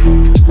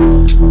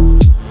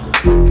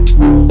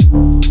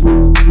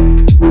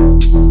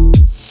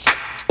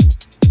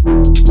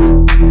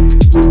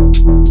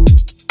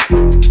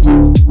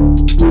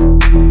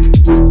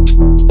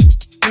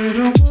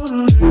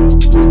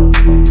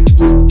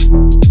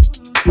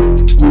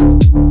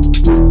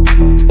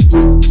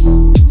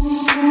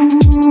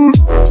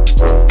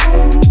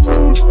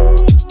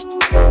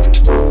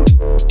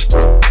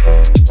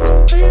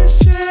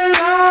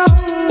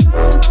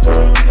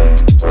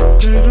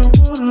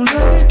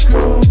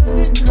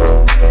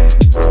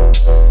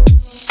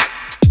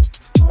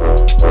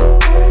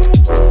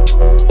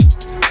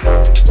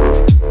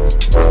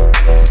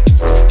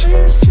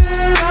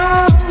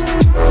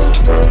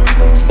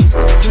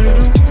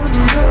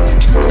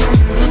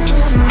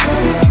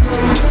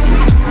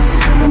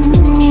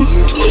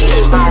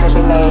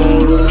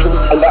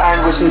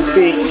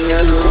 speaks. The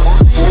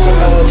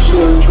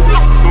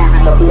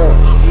blood.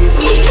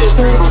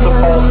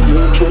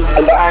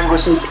 And the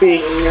anguish who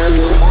speaks. And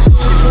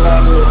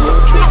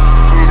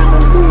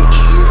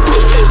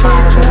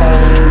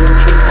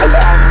the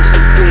anguish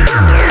who speaks.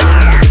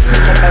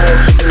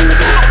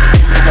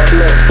 The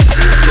blood.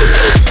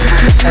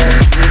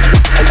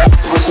 And the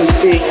anguish who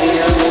speaks.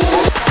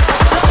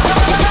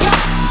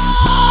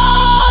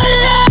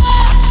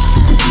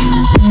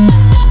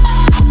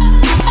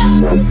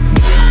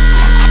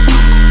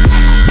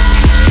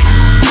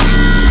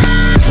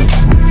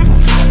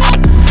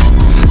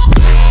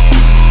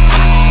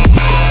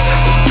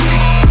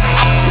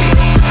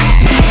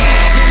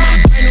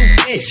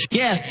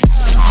 Yeah,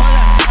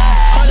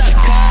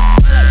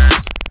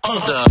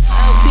 hold up,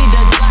 LC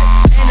the dot,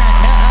 and I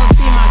LLC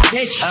my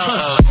bitch.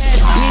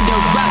 Need the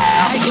rock,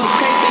 I go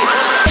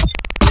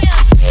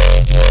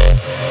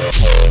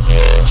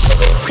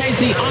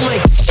crazy on my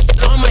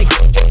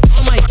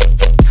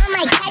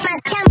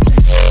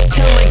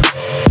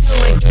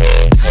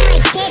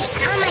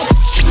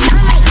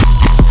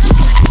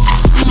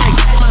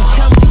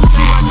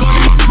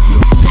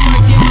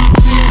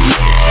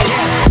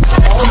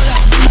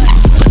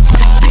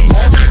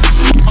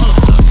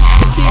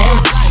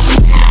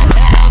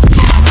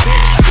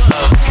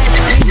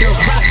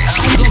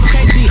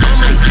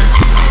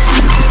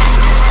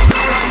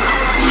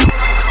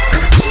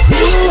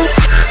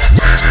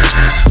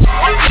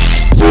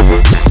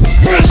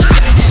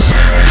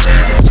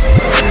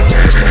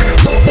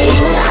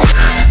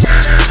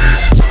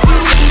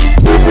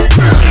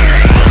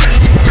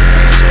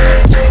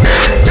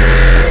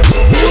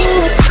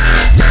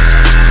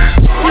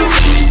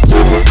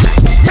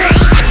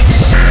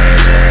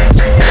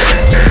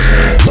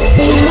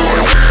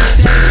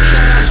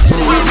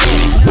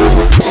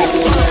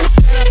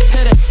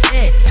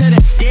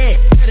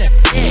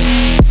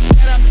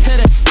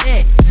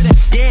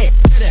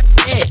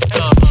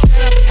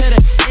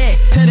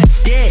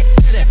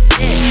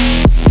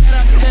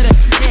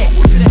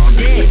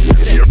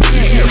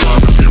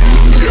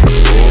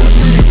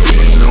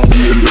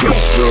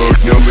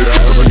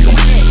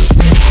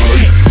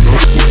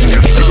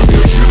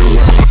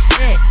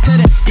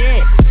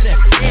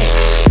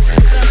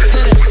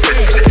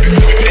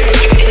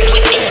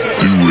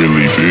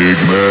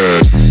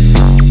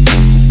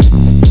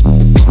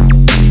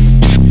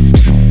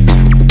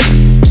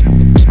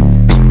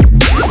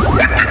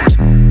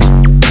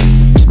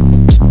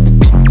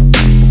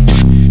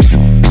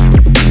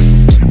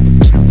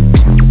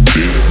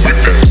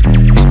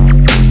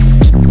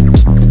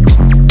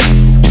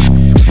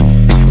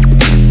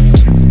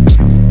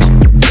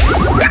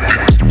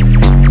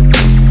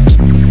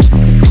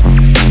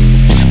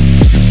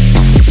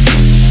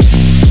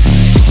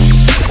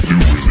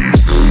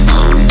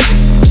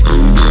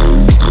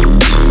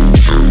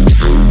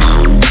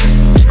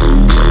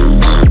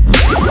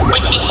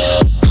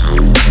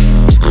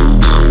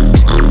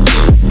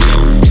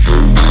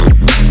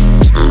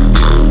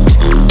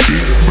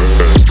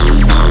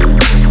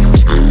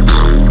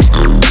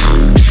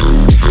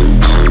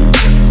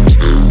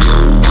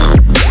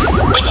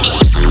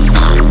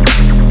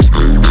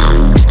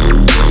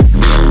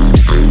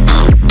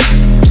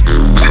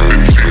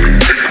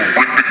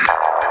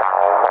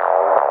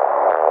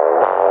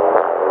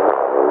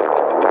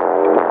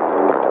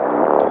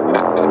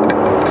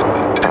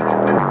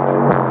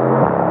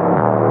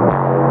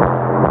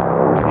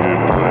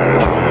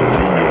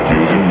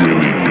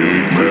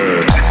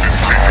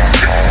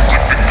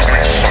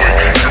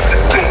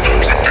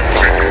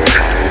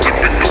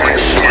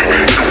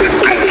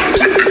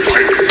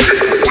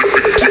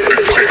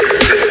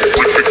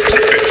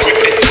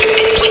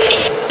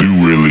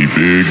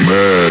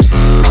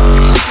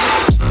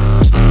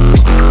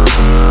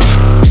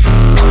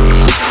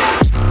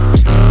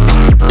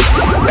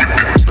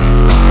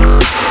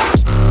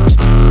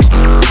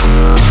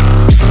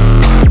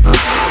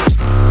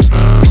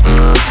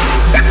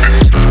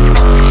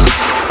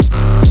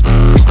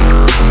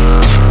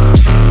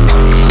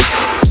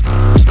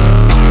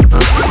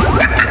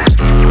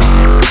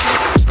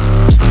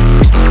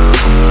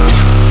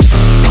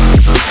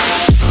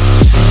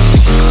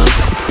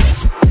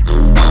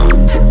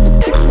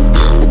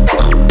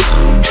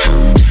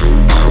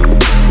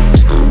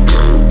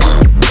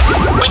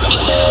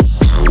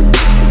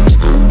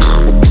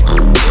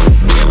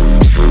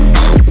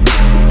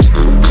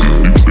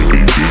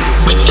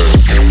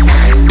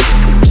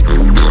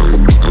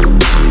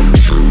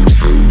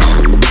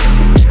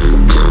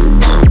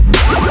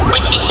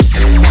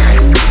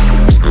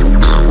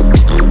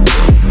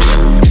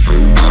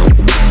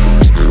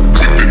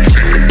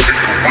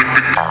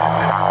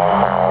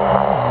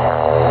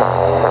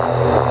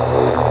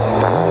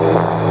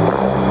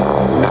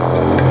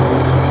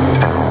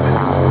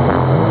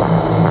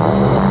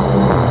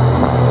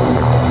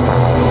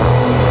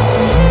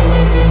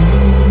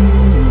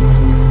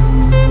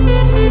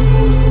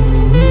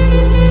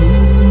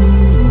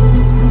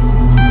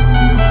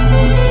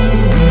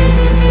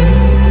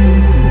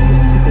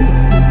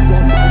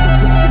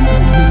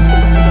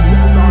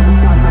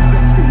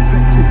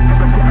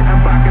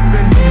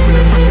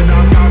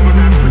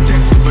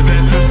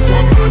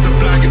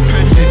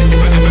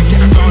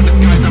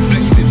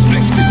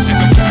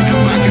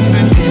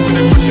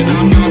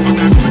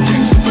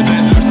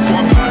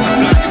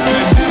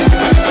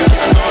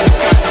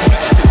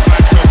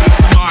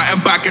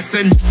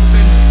and send.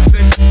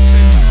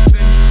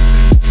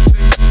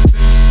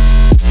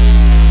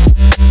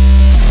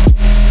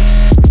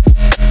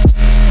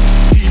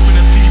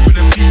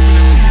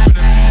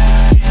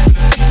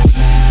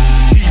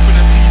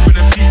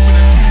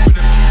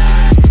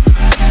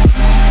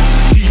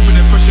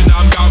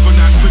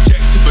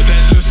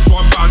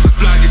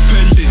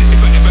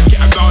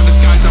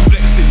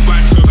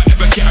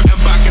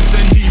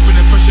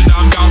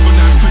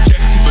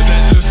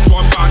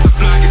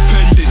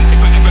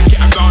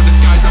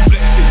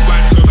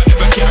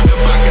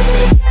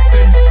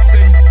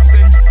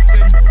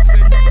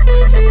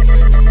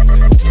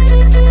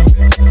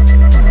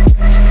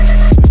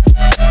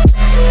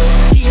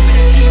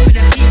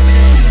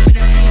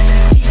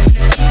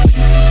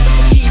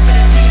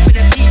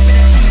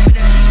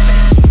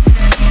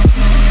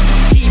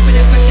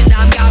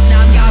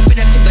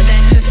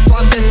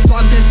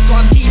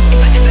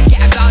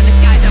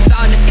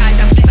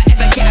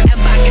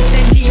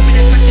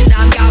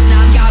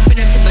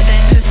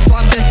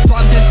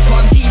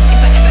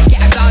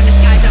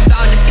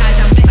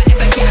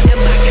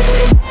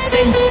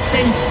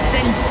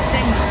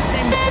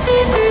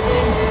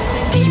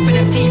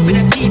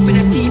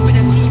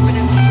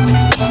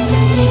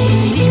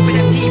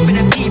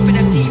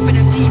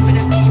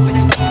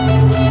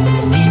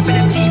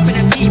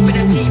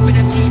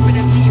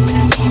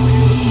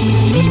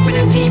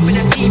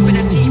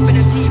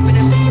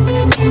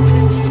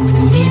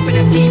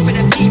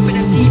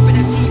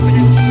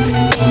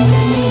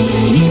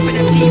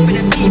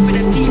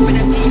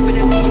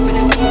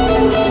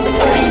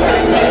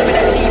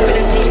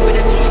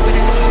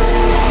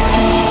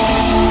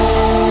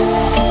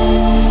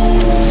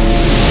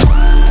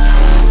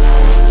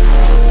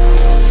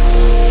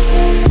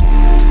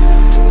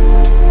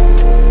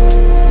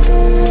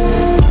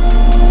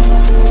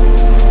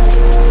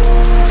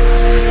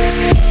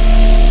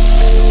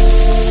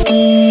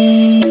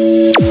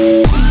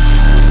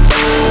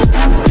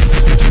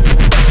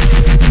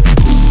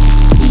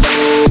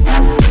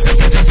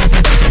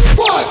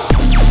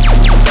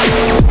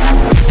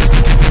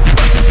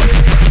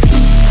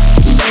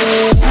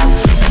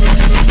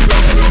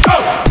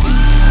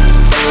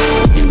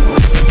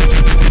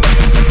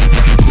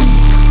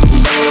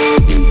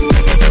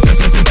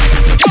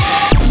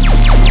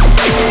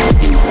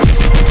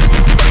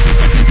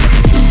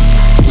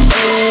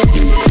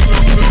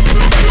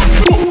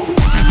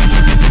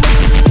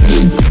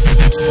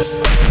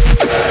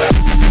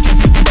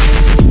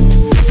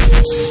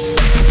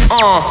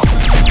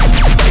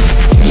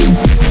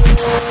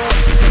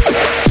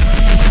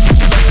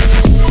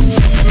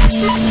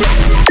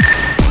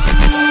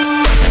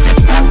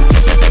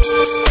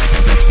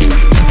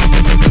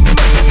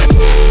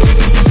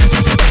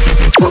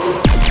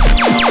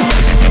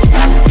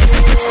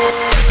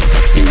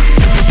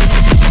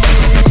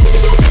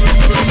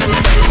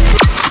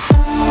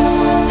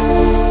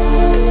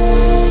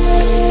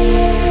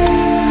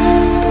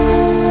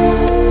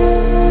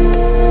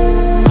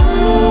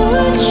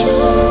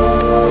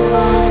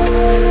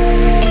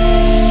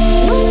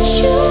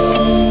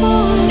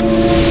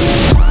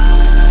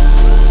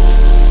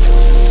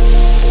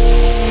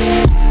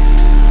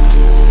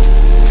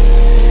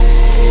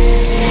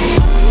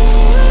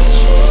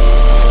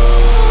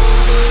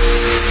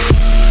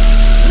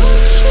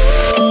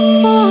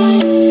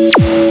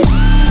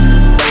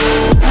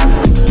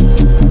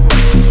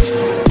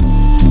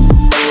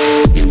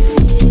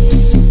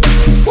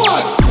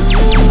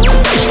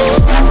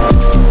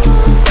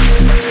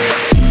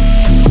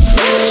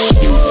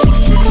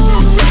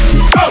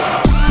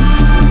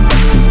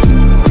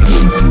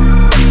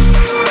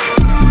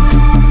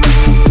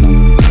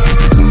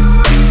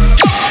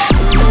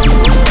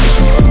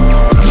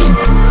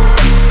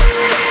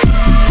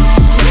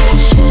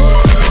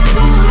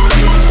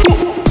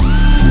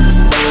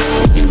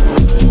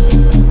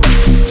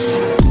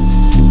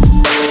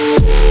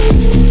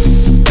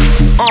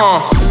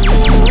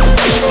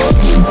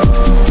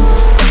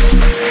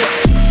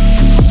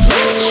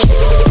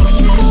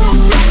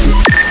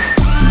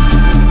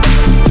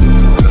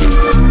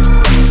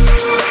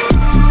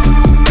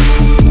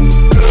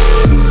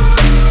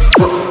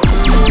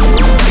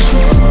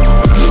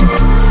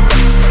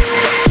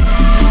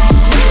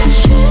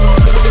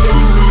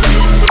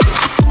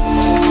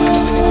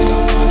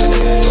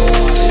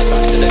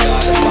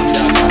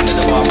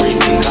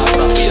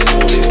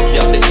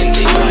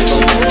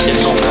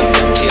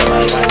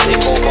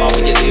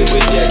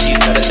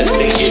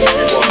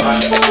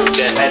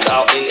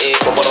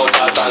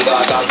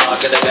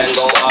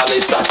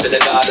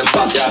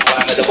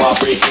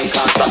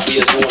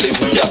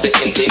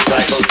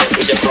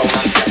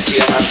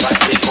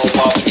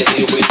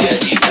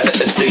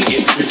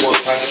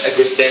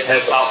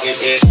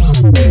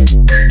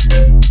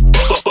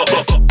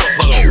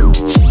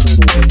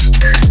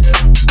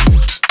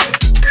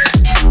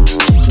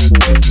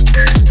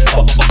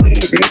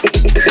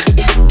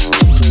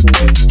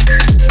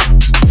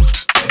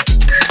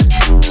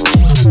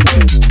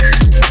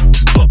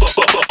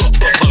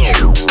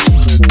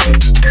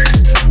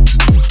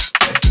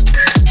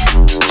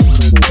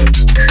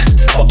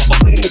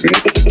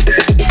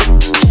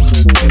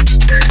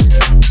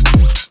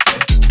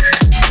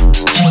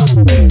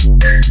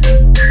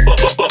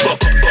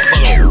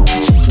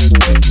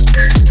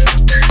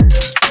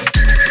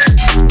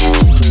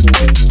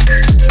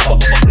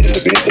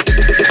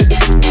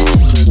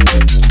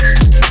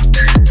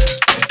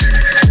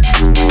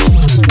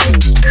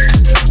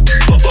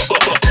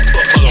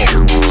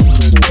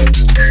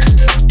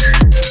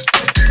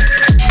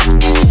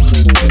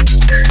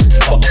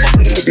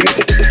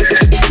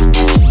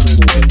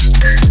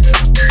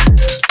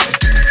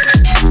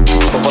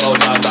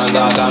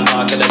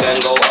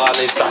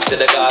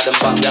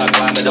 backyard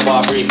climbing the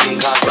bar breaking,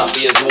 can't stop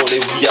me as only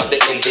we have the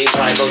ending.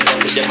 Triangle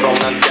jump with your crown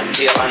and get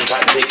tail and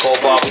try to take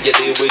over with your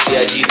deal with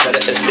your G. Tell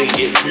it to sling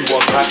it, 2-1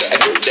 pack it, a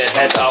grip then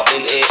head out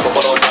in A.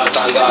 Cover up that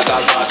tanga,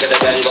 dance back to the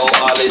Bengo,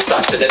 all this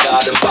stash to the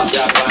garden.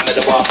 Backyard climbing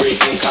the bar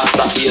breaking, can't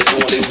stop me as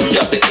only we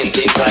have the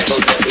ending.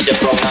 Triangle jump with your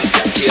crown and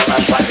get tail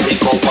and try to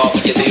take over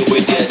with your deal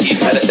with your G.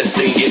 Tell it to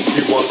sling it,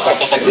 2-1 pack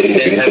it, a grip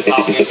then head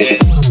out in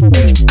A.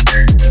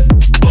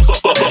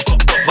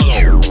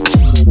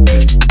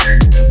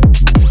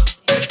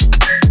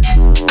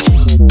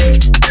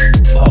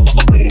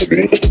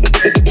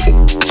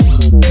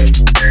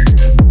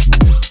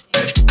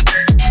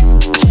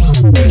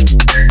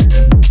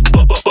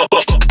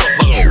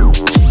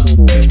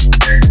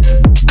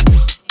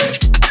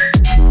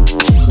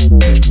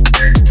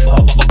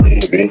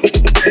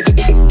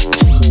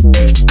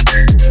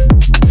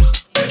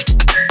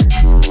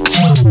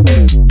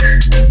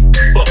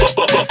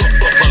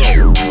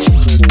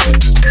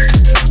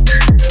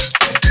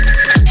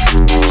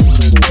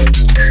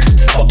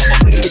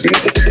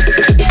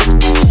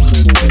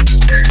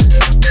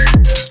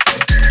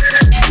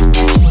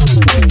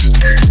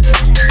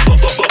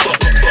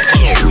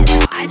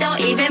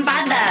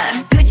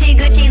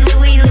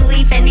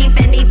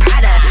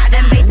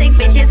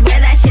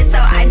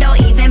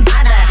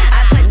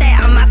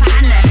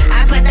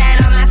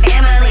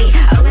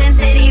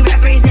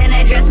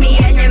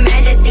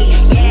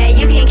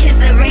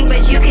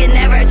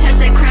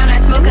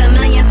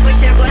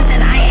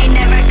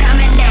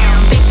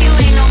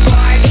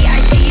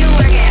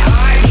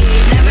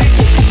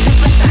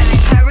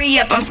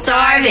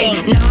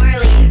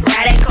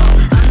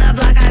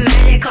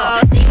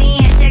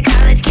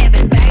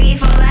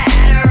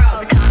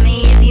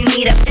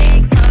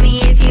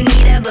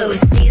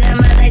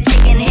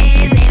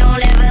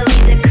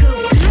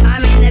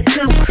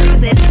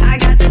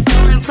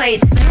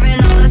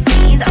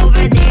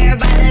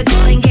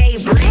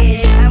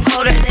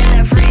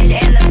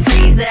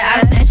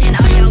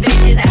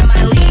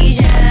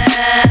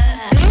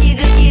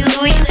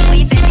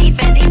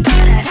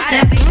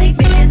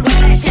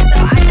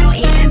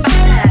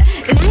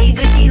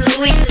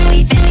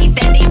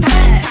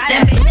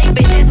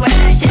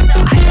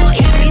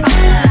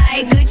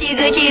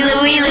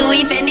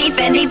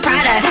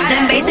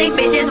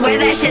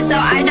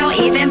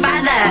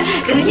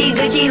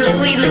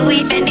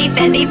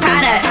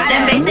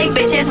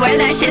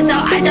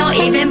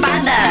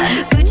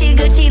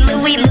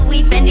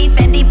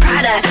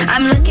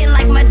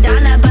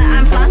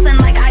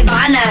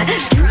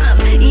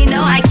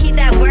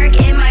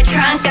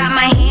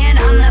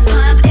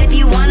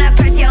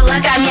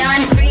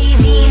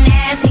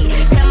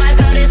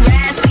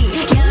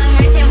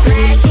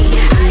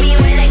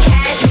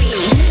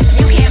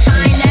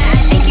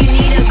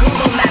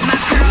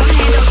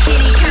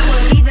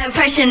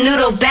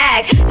 Noodle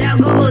back. Now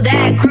Google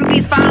that.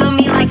 Groupies follow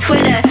me like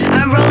Twitter.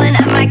 I'm rolling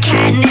up my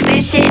catnip and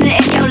shitting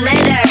in your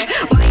litter.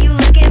 Why you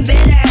looking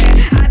bitter?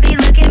 I be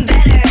looking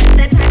better.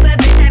 The type of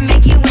bitch that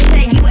make you wish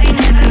that you ain't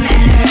never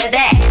met her.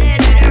 The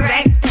editor,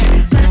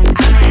 director, plus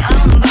I'm my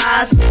own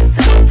boss.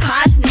 So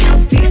posh,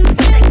 nails fierce with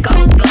the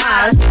gold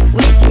gloss,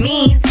 which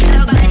means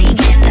nobody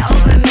getting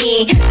over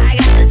me. I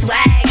got the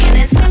swag and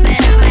it's pumping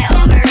out my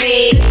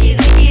ovaries.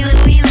 Gucci,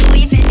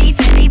 Louis,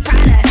 Fendi,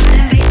 Prada.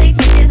 Them basic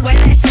bitches wear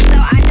that shit, so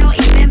I don't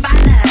even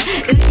bother.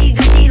 Gucci,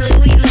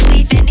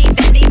 Louis, Fendi,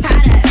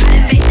 Prada.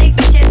 Them basic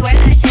bitches wear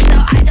that shit, so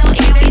I don't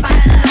even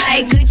bother.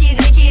 Like Gucci,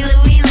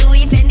 Louis,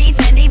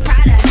 Fendi,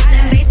 Prada. Them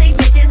basic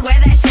bitches wear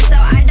that shit, so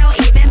I don't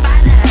even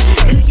bother.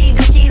 Gucci,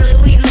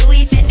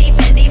 Louis,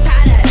 Fendi,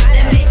 Prada.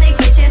 Them basic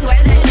bitches wear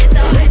that shit,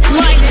 so I don't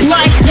even bother.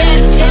 Like that.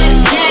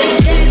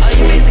 All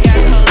you basic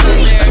assholes out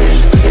there.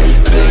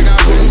 Man, I got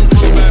rules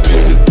for bad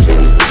bitches.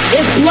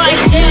 It's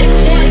like that.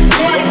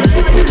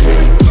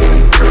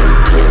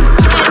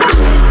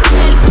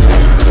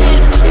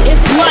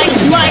 It's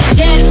like that. It's like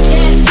that.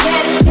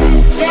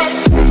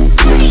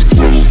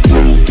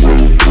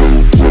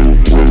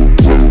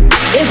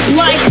 It's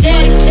like that.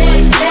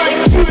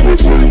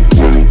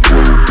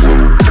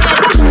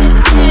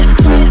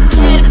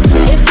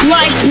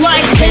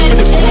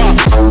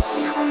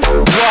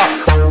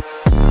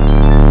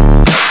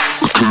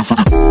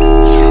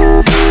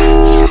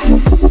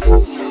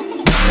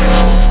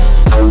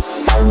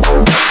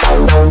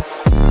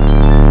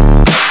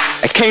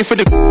 I came for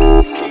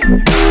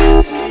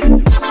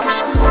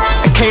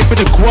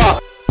the guap.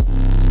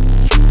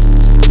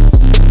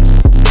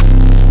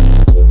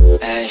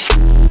 Hey.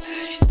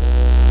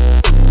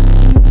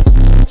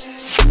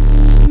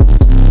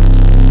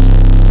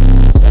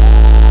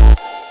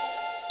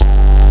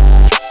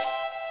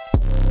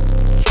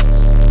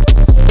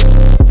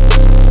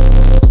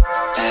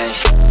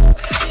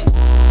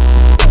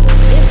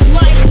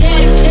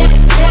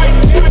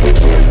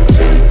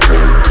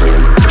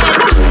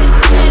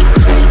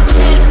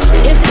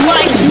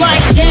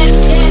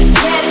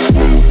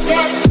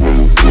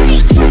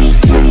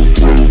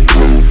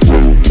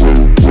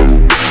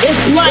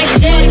 It's like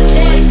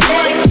that.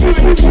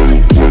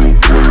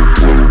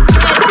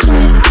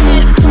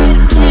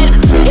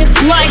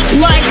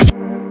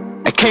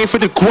 for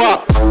the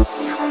guap.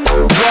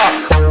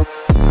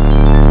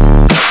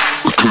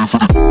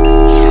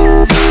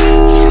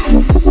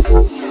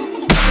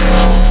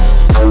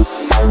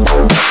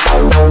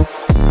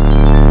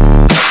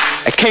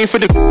 I came for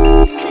the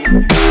guap.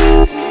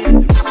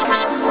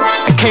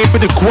 I came for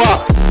the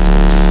guap.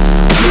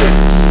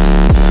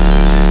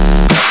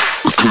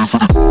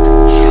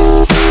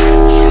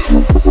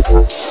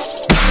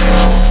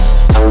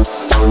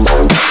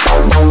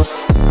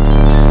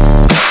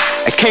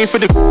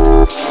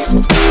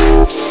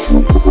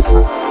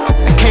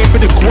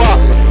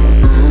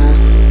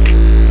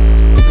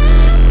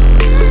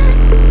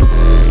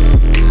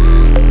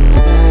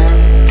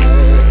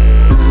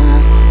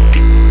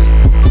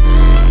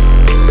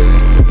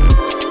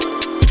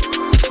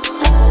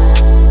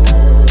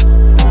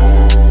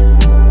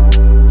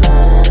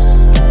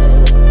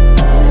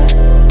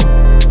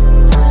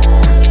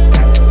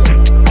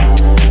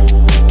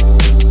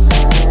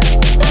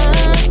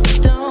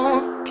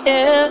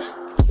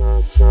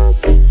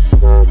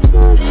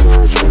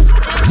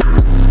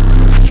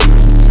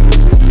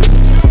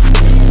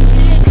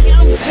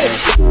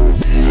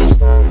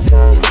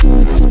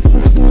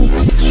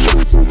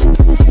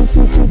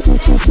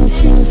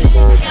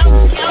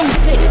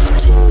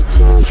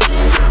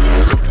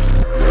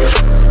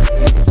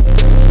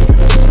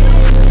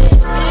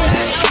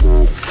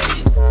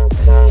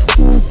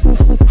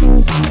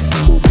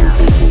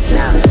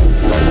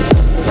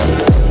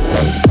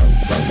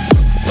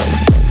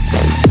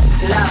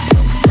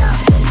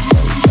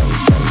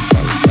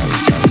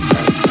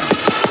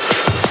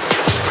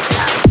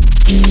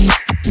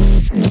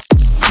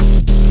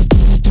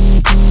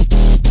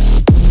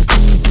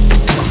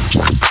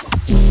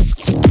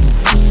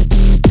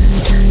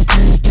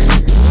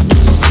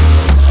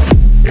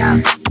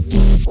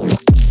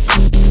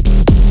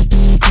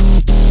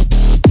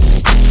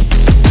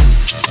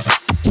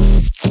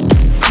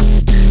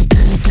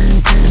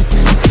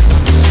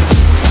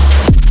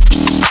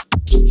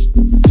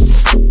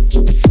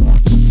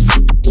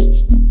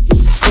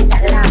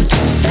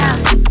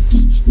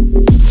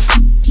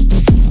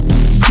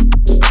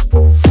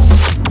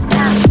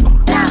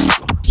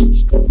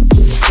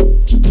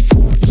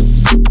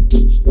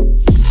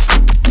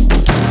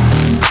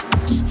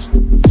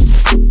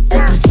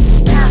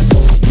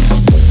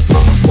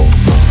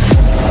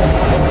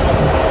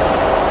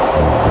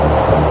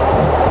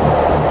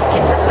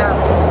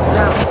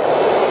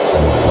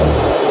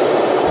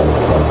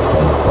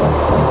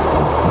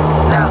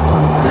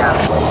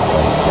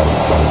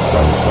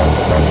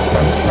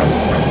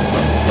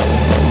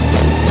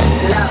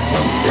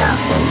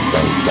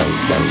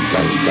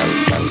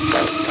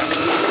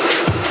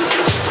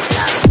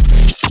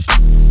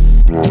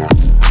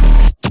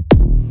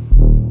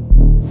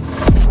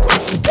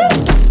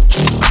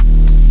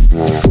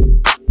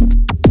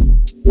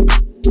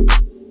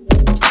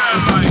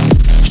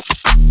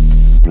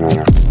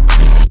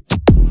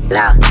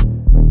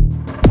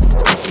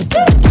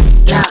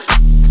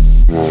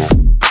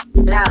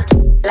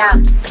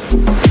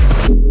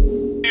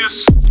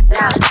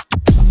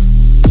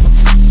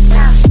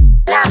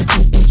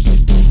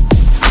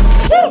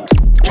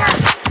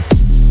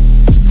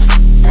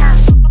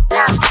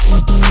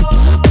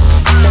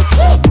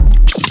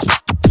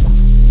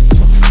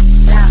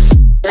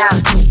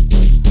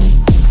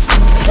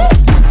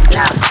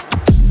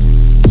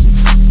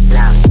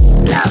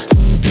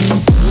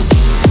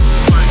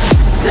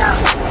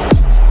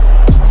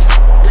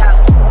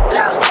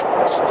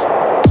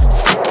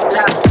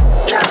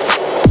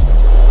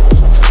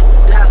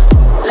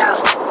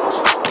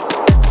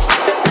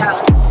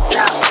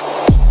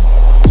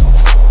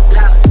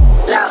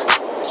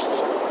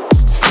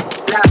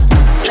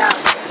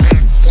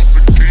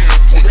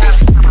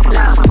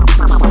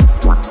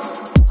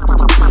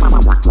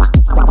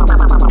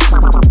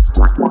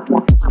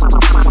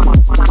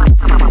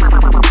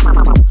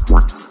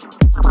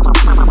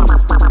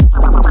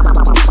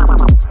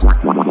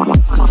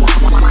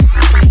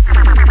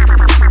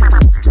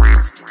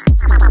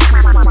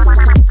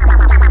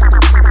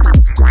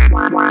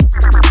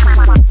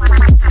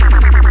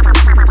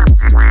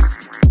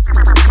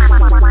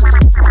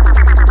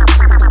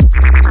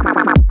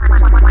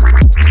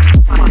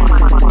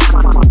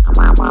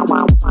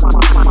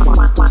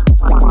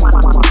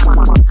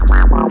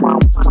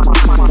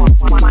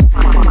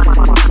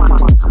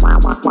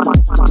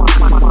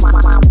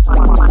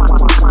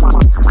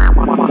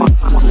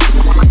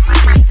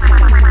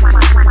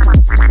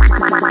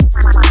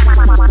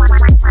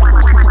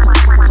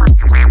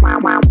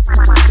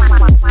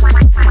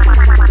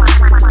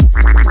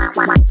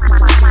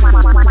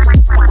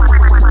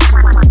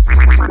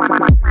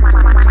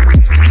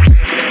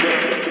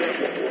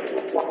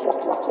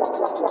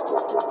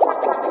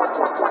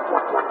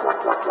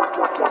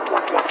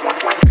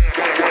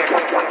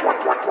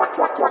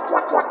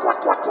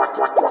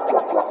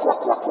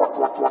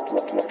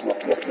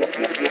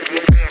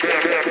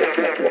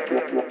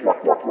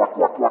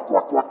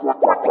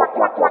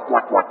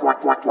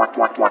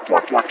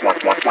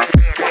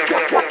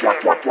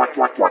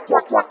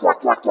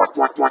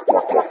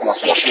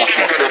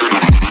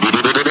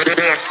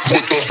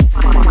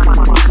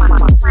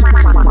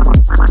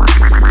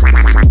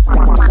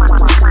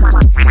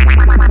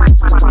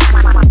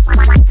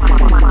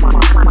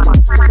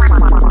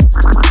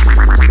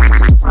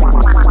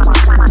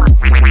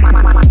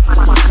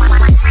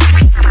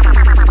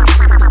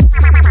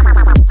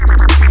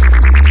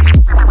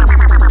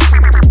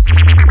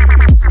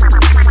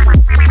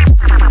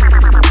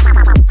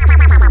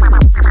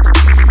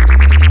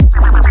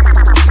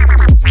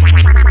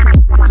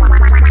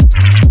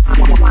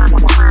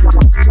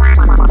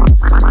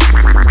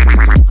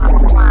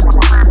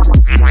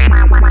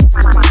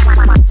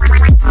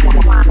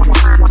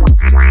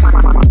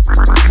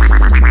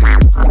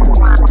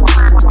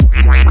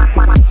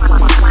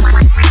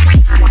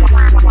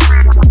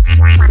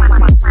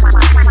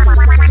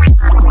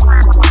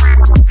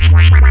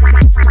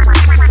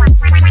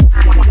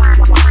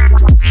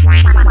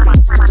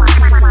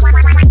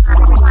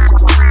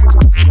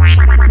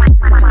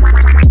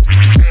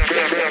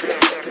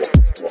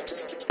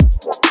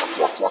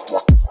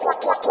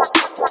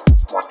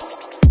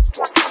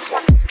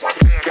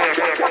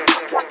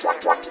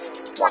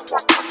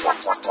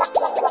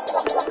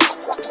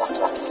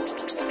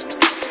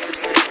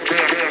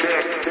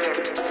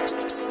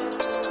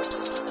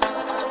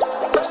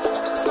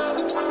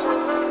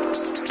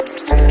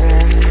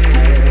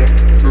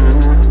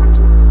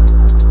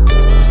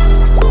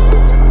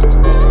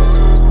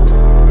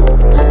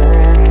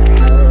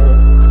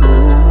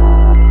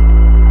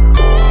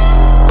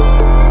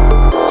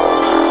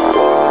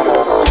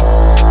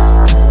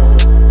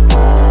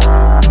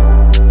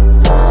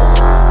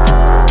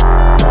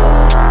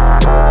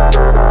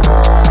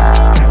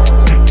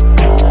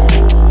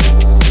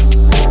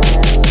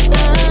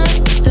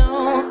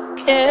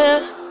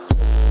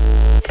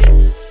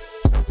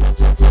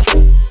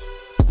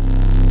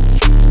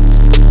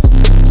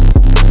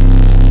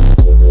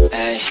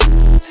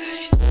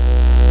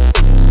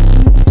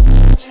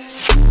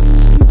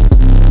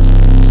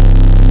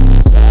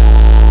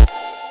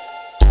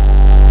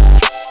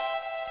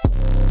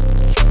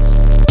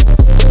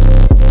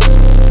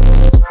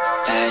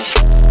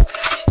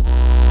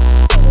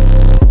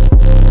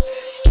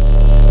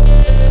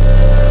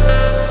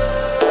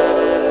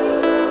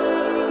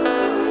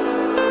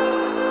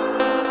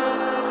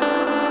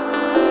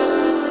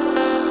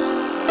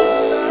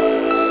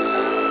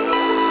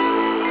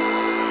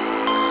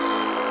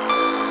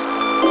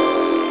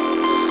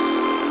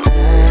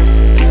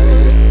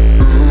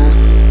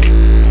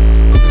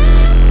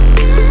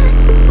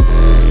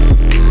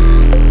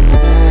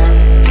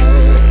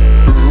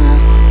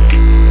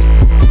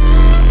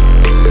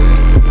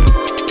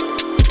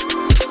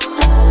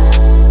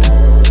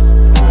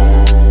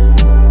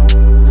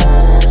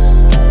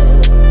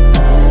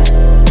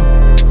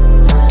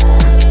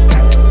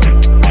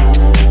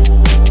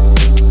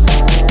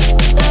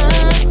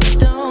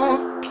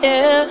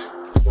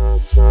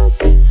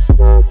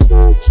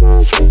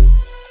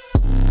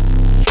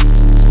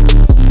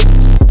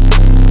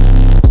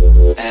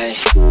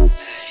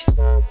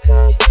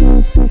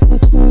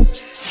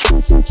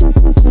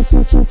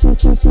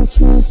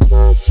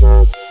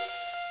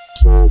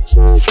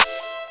 Thank you.